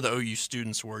 wherever the OU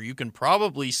students were, you can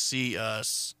probably see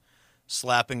us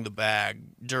slapping the bag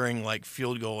during like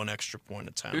field goal and extra point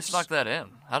attempts. Who snuck that in?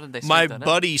 How did they snuck My that in?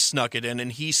 buddy snuck it in,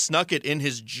 and he snuck it in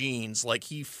his jeans. Like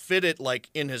he fit it like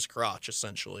in his crotch,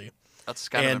 essentially. That's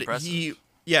kind of impressive.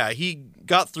 He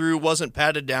got through, wasn't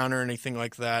patted down or anything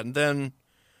like that. And then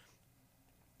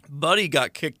Buddy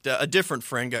got kicked out. A different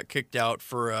friend got kicked out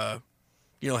for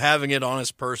having it on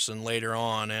his person later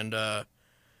on, and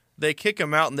they kick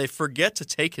him out and they forget to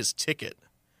take his ticket.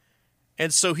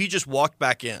 And so he just walked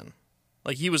back in.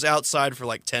 Like he was outside for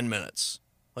like 10 minutes.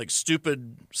 Like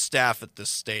stupid staff at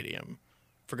this stadium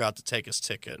forgot to take his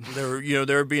ticket. They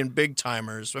were being big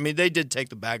timers. I mean, they did take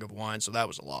the bag of wine, so that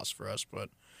was a loss for us, but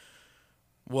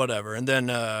whatever. And then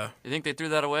you think they threw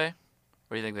that away?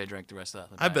 Or do you think they drank the rest of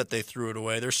that? I bet they threw it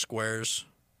away. They're squares.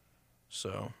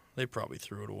 So they probably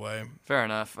threw it away. Fair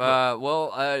enough.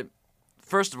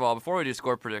 First of all, before we do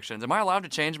score predictions, am I allowed to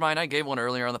change mine? I gave one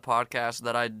earlier on the podcast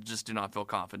that I just do not feel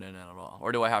confident in at all.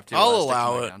 Or do I have to? I'll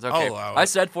allow it. Okay. I'll allow it. I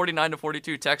said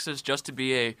 49-42 Texas just to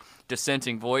be a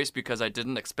dissenting voice because I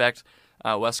didn't expect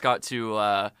Wescott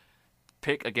to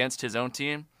pick against his own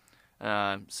team.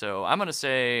 So I'm going to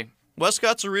say...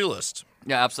 Wescott's a realist.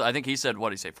 Yeah, absolutely. I think he said,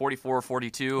 what did he say,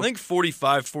 44-42? I think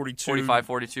 45-42.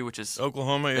 45-42, which is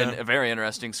Oklahoma, yeah. A very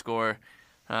interesting score.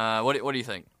 What do you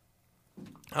think?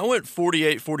 I went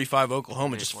 48-45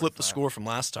 Oklahoma. Just flipped the score from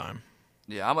last time.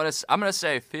 Yeah, I'm gonna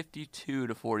say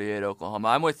 52-48 Oklahoma.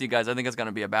 I'm with you guys. I think it's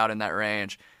gonna be about in that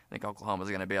range. I think Oklahoma's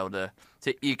gonna be able to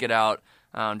eke it out,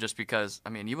 just because. I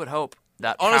mean, you would hope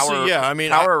that honestly, power, yeah. I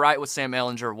mean, power right with Sam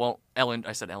Ehlinger won't.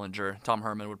 I said Ehlinger. Tom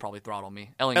Herman would probably throttle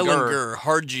me. Ehlinger,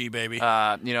 hard G, baby.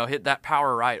 Hit that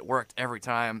power right. Worked every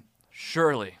time.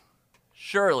 Surely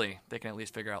they can at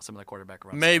least figure out some of the quarterback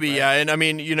runs. Maybe, right? yeah. And I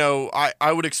mean,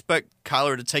 I would expect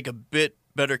Kyler to take a bit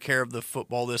better care of the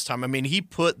football this time. I mean, he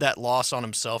put that loss on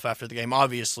himself after the game.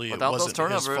 Obviously, without it wasn't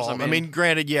those his fault. I mean,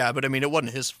 granted, yeah, but I mean, it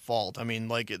wasn't his fault. I mean,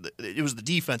 like it was the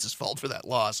defense's fault for that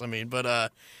loss. I mean,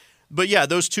 but yeah,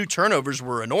 those two turnovers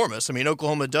were enormous. I mean,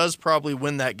 Oklahoma does probably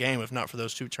win that game if not for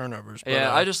those two turnovers. But,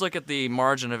 yeah, I just look at the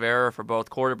margin of error for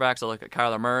both quarterbacks. I look at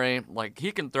Kyler Murray. Like,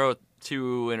 he can throw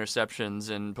 2 interceptions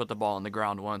and put the ball on the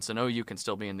ground once, and OU can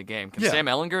still be in the game. Can Sam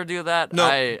Ehlinger do that? No,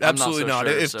 I'm absolutely not.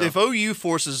 So not. sure, If OU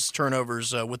forces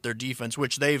turnovers with their defense,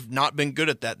 which they've not been good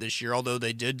at that this year, although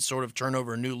they did sort of turn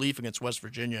over a new leaf against West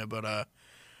Virginia, but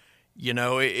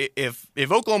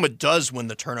if Oklahoma does win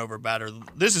the turnover battle,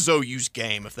 this is OU's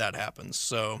game if that happens.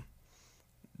 So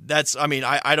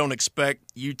I don't expect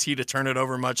UT to turn it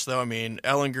over much, though. I mean,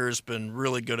 Ehlinger's been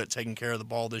really good at taking care of the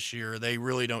ball this year. They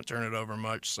really don't turn it over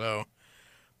much. So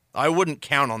I wouldn't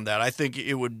count on that. I think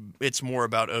it's more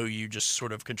about OU just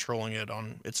sort of controlling it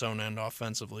on its own end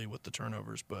offensively with the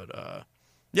turnovers. But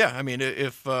yeah, I mean,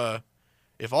 if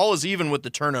all is even with the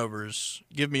turnovers,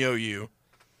 give me OU.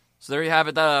 So there you have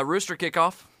it. That Rooster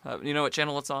kickoff. You know what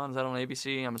channel it's on? Is that on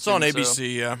ABC? It's on ABC, so.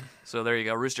 yeah. So there you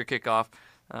go. Rooster kickoff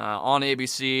on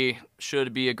ABC.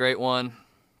 Should be a great one.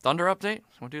 Thunder update?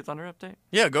 Want to do a Thunder update?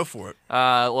 Yeah, go for it.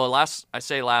 Well, last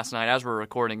night, as we're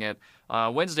recording it,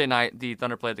 Wednesday night, the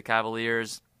Thunder played the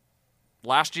Cavaliers.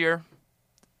 Last year,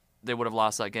 they would have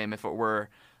lost that game if it were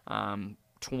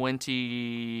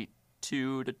 22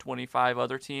 to 25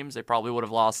 other teams. They probably would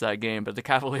have lost that game, but the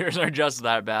Cavaliers are just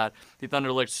that bad. The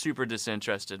Thunder looked super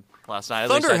disinterested last night.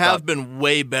 Thunder have been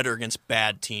way better against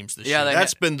bad teams this year.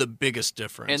 That's been the biggest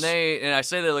difference. And I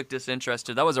say they look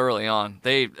disinterested. That was early on.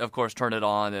 They, of course, turned it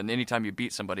on, and anytime you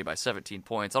beat somebody by 17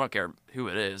 points, I don't care who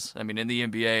it is. I mean, in the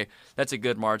NBA, that's a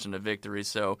good margin of victory.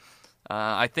 So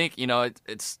I think,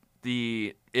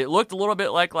 it looked a little bit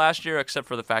like last year, except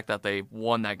for the fact that they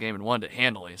won that game and won it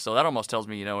handily. So that almost tells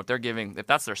me, if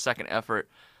that's their second effort,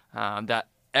 that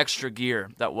extra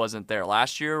gear that wasn't there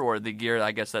last year, or the gear,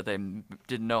 I guess, that they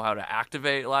didn't know how to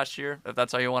activate last year, if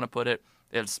that's how you want to put it,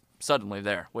 it's suddenly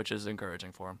there, which is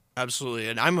encouraging for him. Absolutely,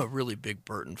 and I'm a really big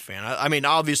Burton fan. I mean,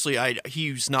 obviously,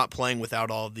 he's not playing without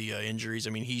all the injuries. I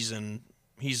mean, he's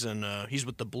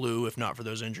with the Blue, if not for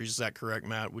those injuries. Is that correct,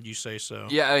 Matt? Would you say so?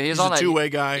 Yeah, he's on a two-way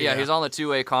guy. Yeah, he's on the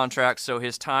two-way contract, so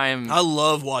his time. I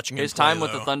love watching him. His play, time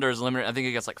with though. the Thunder is limited. I think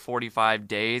he gets like 45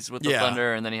 days with the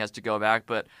Thunder, and then he has to go back.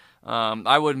 But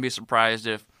I wouldn't be surprised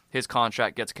if his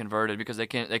contract gets converted, because they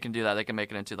can do that. They can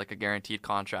make it into like a guaranteed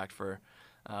contract for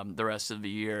the rest of the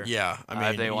year. Yeah, I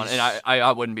mean, if they want. And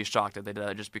I wouldn't be shocked if they did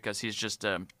that, just because he's just.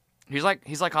 He's like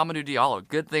Amadou Diallo.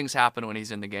 Good things happen when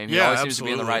he's in the game. He always seems to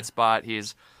be in the right spot.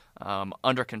 He's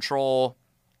under control.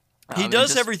 He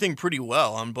does everything pretty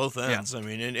well on both ends. Yeah. I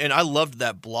mean, and I loved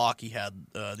that block he had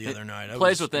the other night. It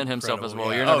plays within himself as well.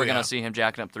 Yeah. You're never going to see him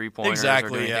jacking up three-pointers or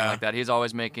doing anything like that. He's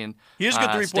always making. He is a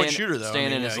good three-point shooter, though.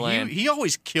 Staying in his lane. He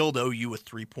always killed OU with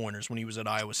three-pointers when he was at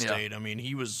Iowa State. I mean,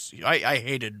 he was. I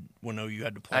hated when OU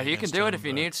had to play. He can do it if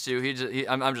he needs to.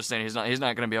 I'm just saying he's not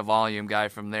going to be a volume guy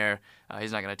from there.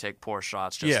 He's not going to take poor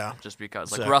shots just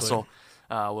because like Russell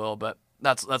will, but.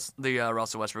 That's the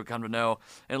Russell Westbrook come to know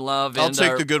and love. I'll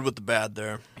take the good with the bad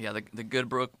there. Yeah, the good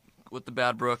Brook with the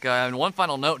bad Brook. And one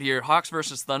final note here: Hawks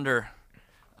versus Thunder,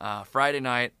 Friday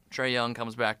night. Trae Young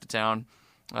comes back to town.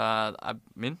 I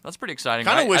mean, that's pretty exciting.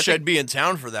 Kind of wish I'd be in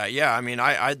town for that. Yeah, I mean,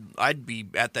 I'd be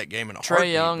at that game in a heartbeat.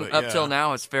 Trae Young, up till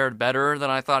now, has fared better than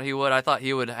I thought he would. I thought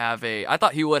he would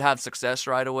have success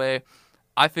right away.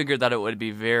 I figured that it would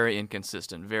be very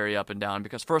inconsistent, very up and down,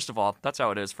 because first of all, that's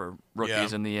how it is for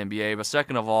rookies in the NBA. But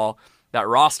second of all, that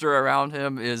roster around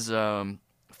him is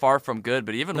far from good.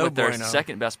 But even with their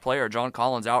second best player, John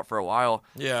Collins, out for a while,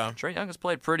 Trae Young has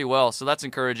played pretty well. So that's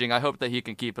encouraging. I hope that he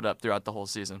can keep it up throughout the whole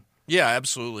season. Yeah,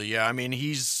 absolutely. Yeah, I mean,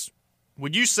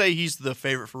 would you say he's the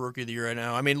favorite for Rookie of the Year right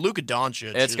now? I mean, Luka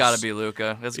Doncic. It's got to be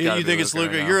Luka. You think it's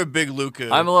Luka? Right, you're a big Luka.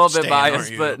 I'm a little bit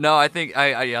biased, but no, I think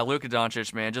Luka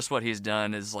Doncic, man, just what he's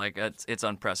done is like it's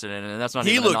unprecedented, and that's not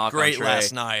even a knock on Trae. He looked great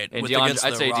last night. And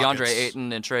I'd say DeAndre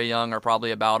Ayton and Trae Young are probably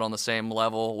about on the same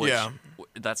level. Which,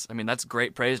 that's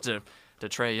great praise to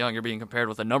Trae Young. You're being compared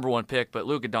with a number one pick, but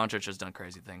Luka Doncic has done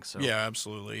crazy things. So yeah,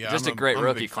 absolutely. Yeah, just a great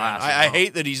rookie class. I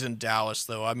hate that he's in Dallas,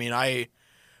 though. I mean, I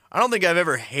don't think I've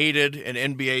ever hated an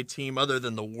NBA team other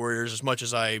than the Warriors as much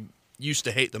as I used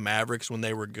to hate the Mavericks when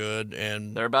they were good,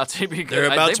 and they're about to be good.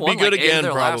 They're about to be good again,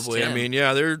 probably. I mean,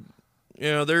 yeah, they're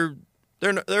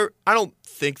I don't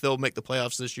think they'll make the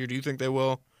playoffs this year. Do you think they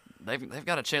will? They've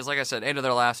got a chance. Like I said, 8 of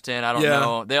their last 10. I don't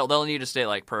know. They'll need to stay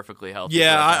like perfectly healthy.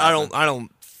 Yeah, I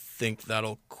don't think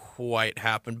that'll quite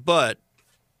happen, but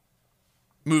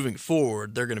moving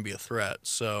forward, they're going to be a threat.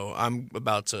 So I'm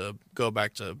about to go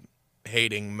back to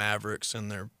hating Mavericks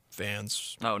and their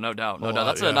fans. Oh, no doubt.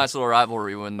 That's a nice little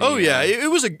rivalry when it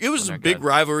was a big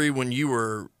rivalry when you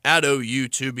were at OU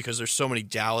too, because there's so many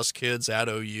Dallas kids at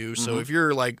OU. So if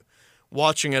you're like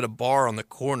watching at a bar on the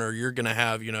corner, you're going to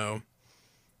have,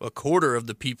 a quarter of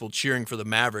the people cheering for the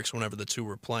Mavericks whenever the two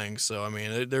were playing. So I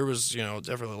mean, there was,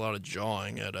 definitely a lot of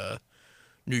jawing at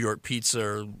New York Pizza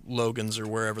or Logan's or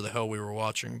wherever the hell we were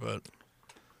watching, but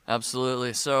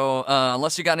absolutely. So,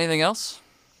 unless you got anything else?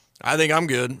 I think I'm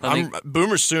good. I'm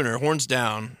Boomer Sooner. Horns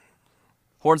down.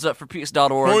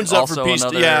 HornsUpForPeace.org. Horns Up for Peace.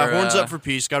 Another, Horns Up for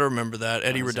Peace. Got to remember that.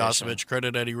 Eddie Radosevich.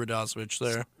 Credit Eddie Radosevich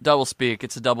there. Double speak.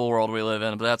 It's a double world we live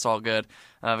in, but that's all good.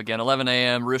 Again, 11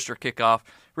 a.m. Rooster kickoff.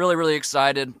 Really, really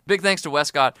excited. Big thanks to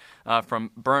Wescott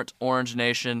from Burnt Orange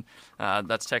Nation.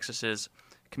 That's Texas's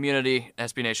community,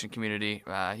 SB Nation community.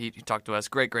 He talked to us.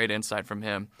 Great insight from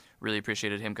him. Really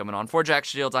appreciated him coming on. For Jack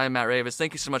Shields, I am Matt Ravis.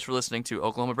 Thank you so much for listening to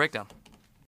Oklahoma Breakdown.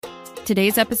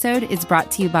 Today's episode is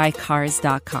brought to you by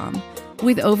Cars.com.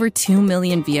 With over 2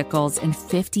 million vehicles and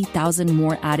 50,000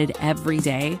 more added every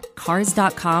day,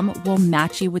 Cars.com will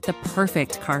match you with the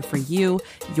perfect car for you,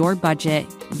 your budget,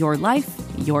 your life,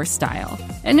 your style.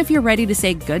 And if you're ready to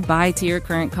say goodbye to your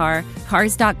current car,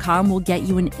 Cars.com will get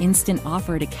you an instant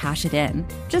offer to cash it in.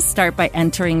 Just start by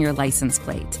entering your license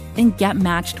plate and get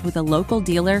matched with a local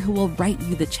dealer who will write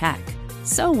you the check.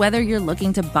 So whether you're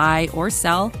looking to buy or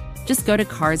sell, just go to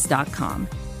Cars.com.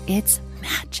 It's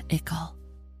magical.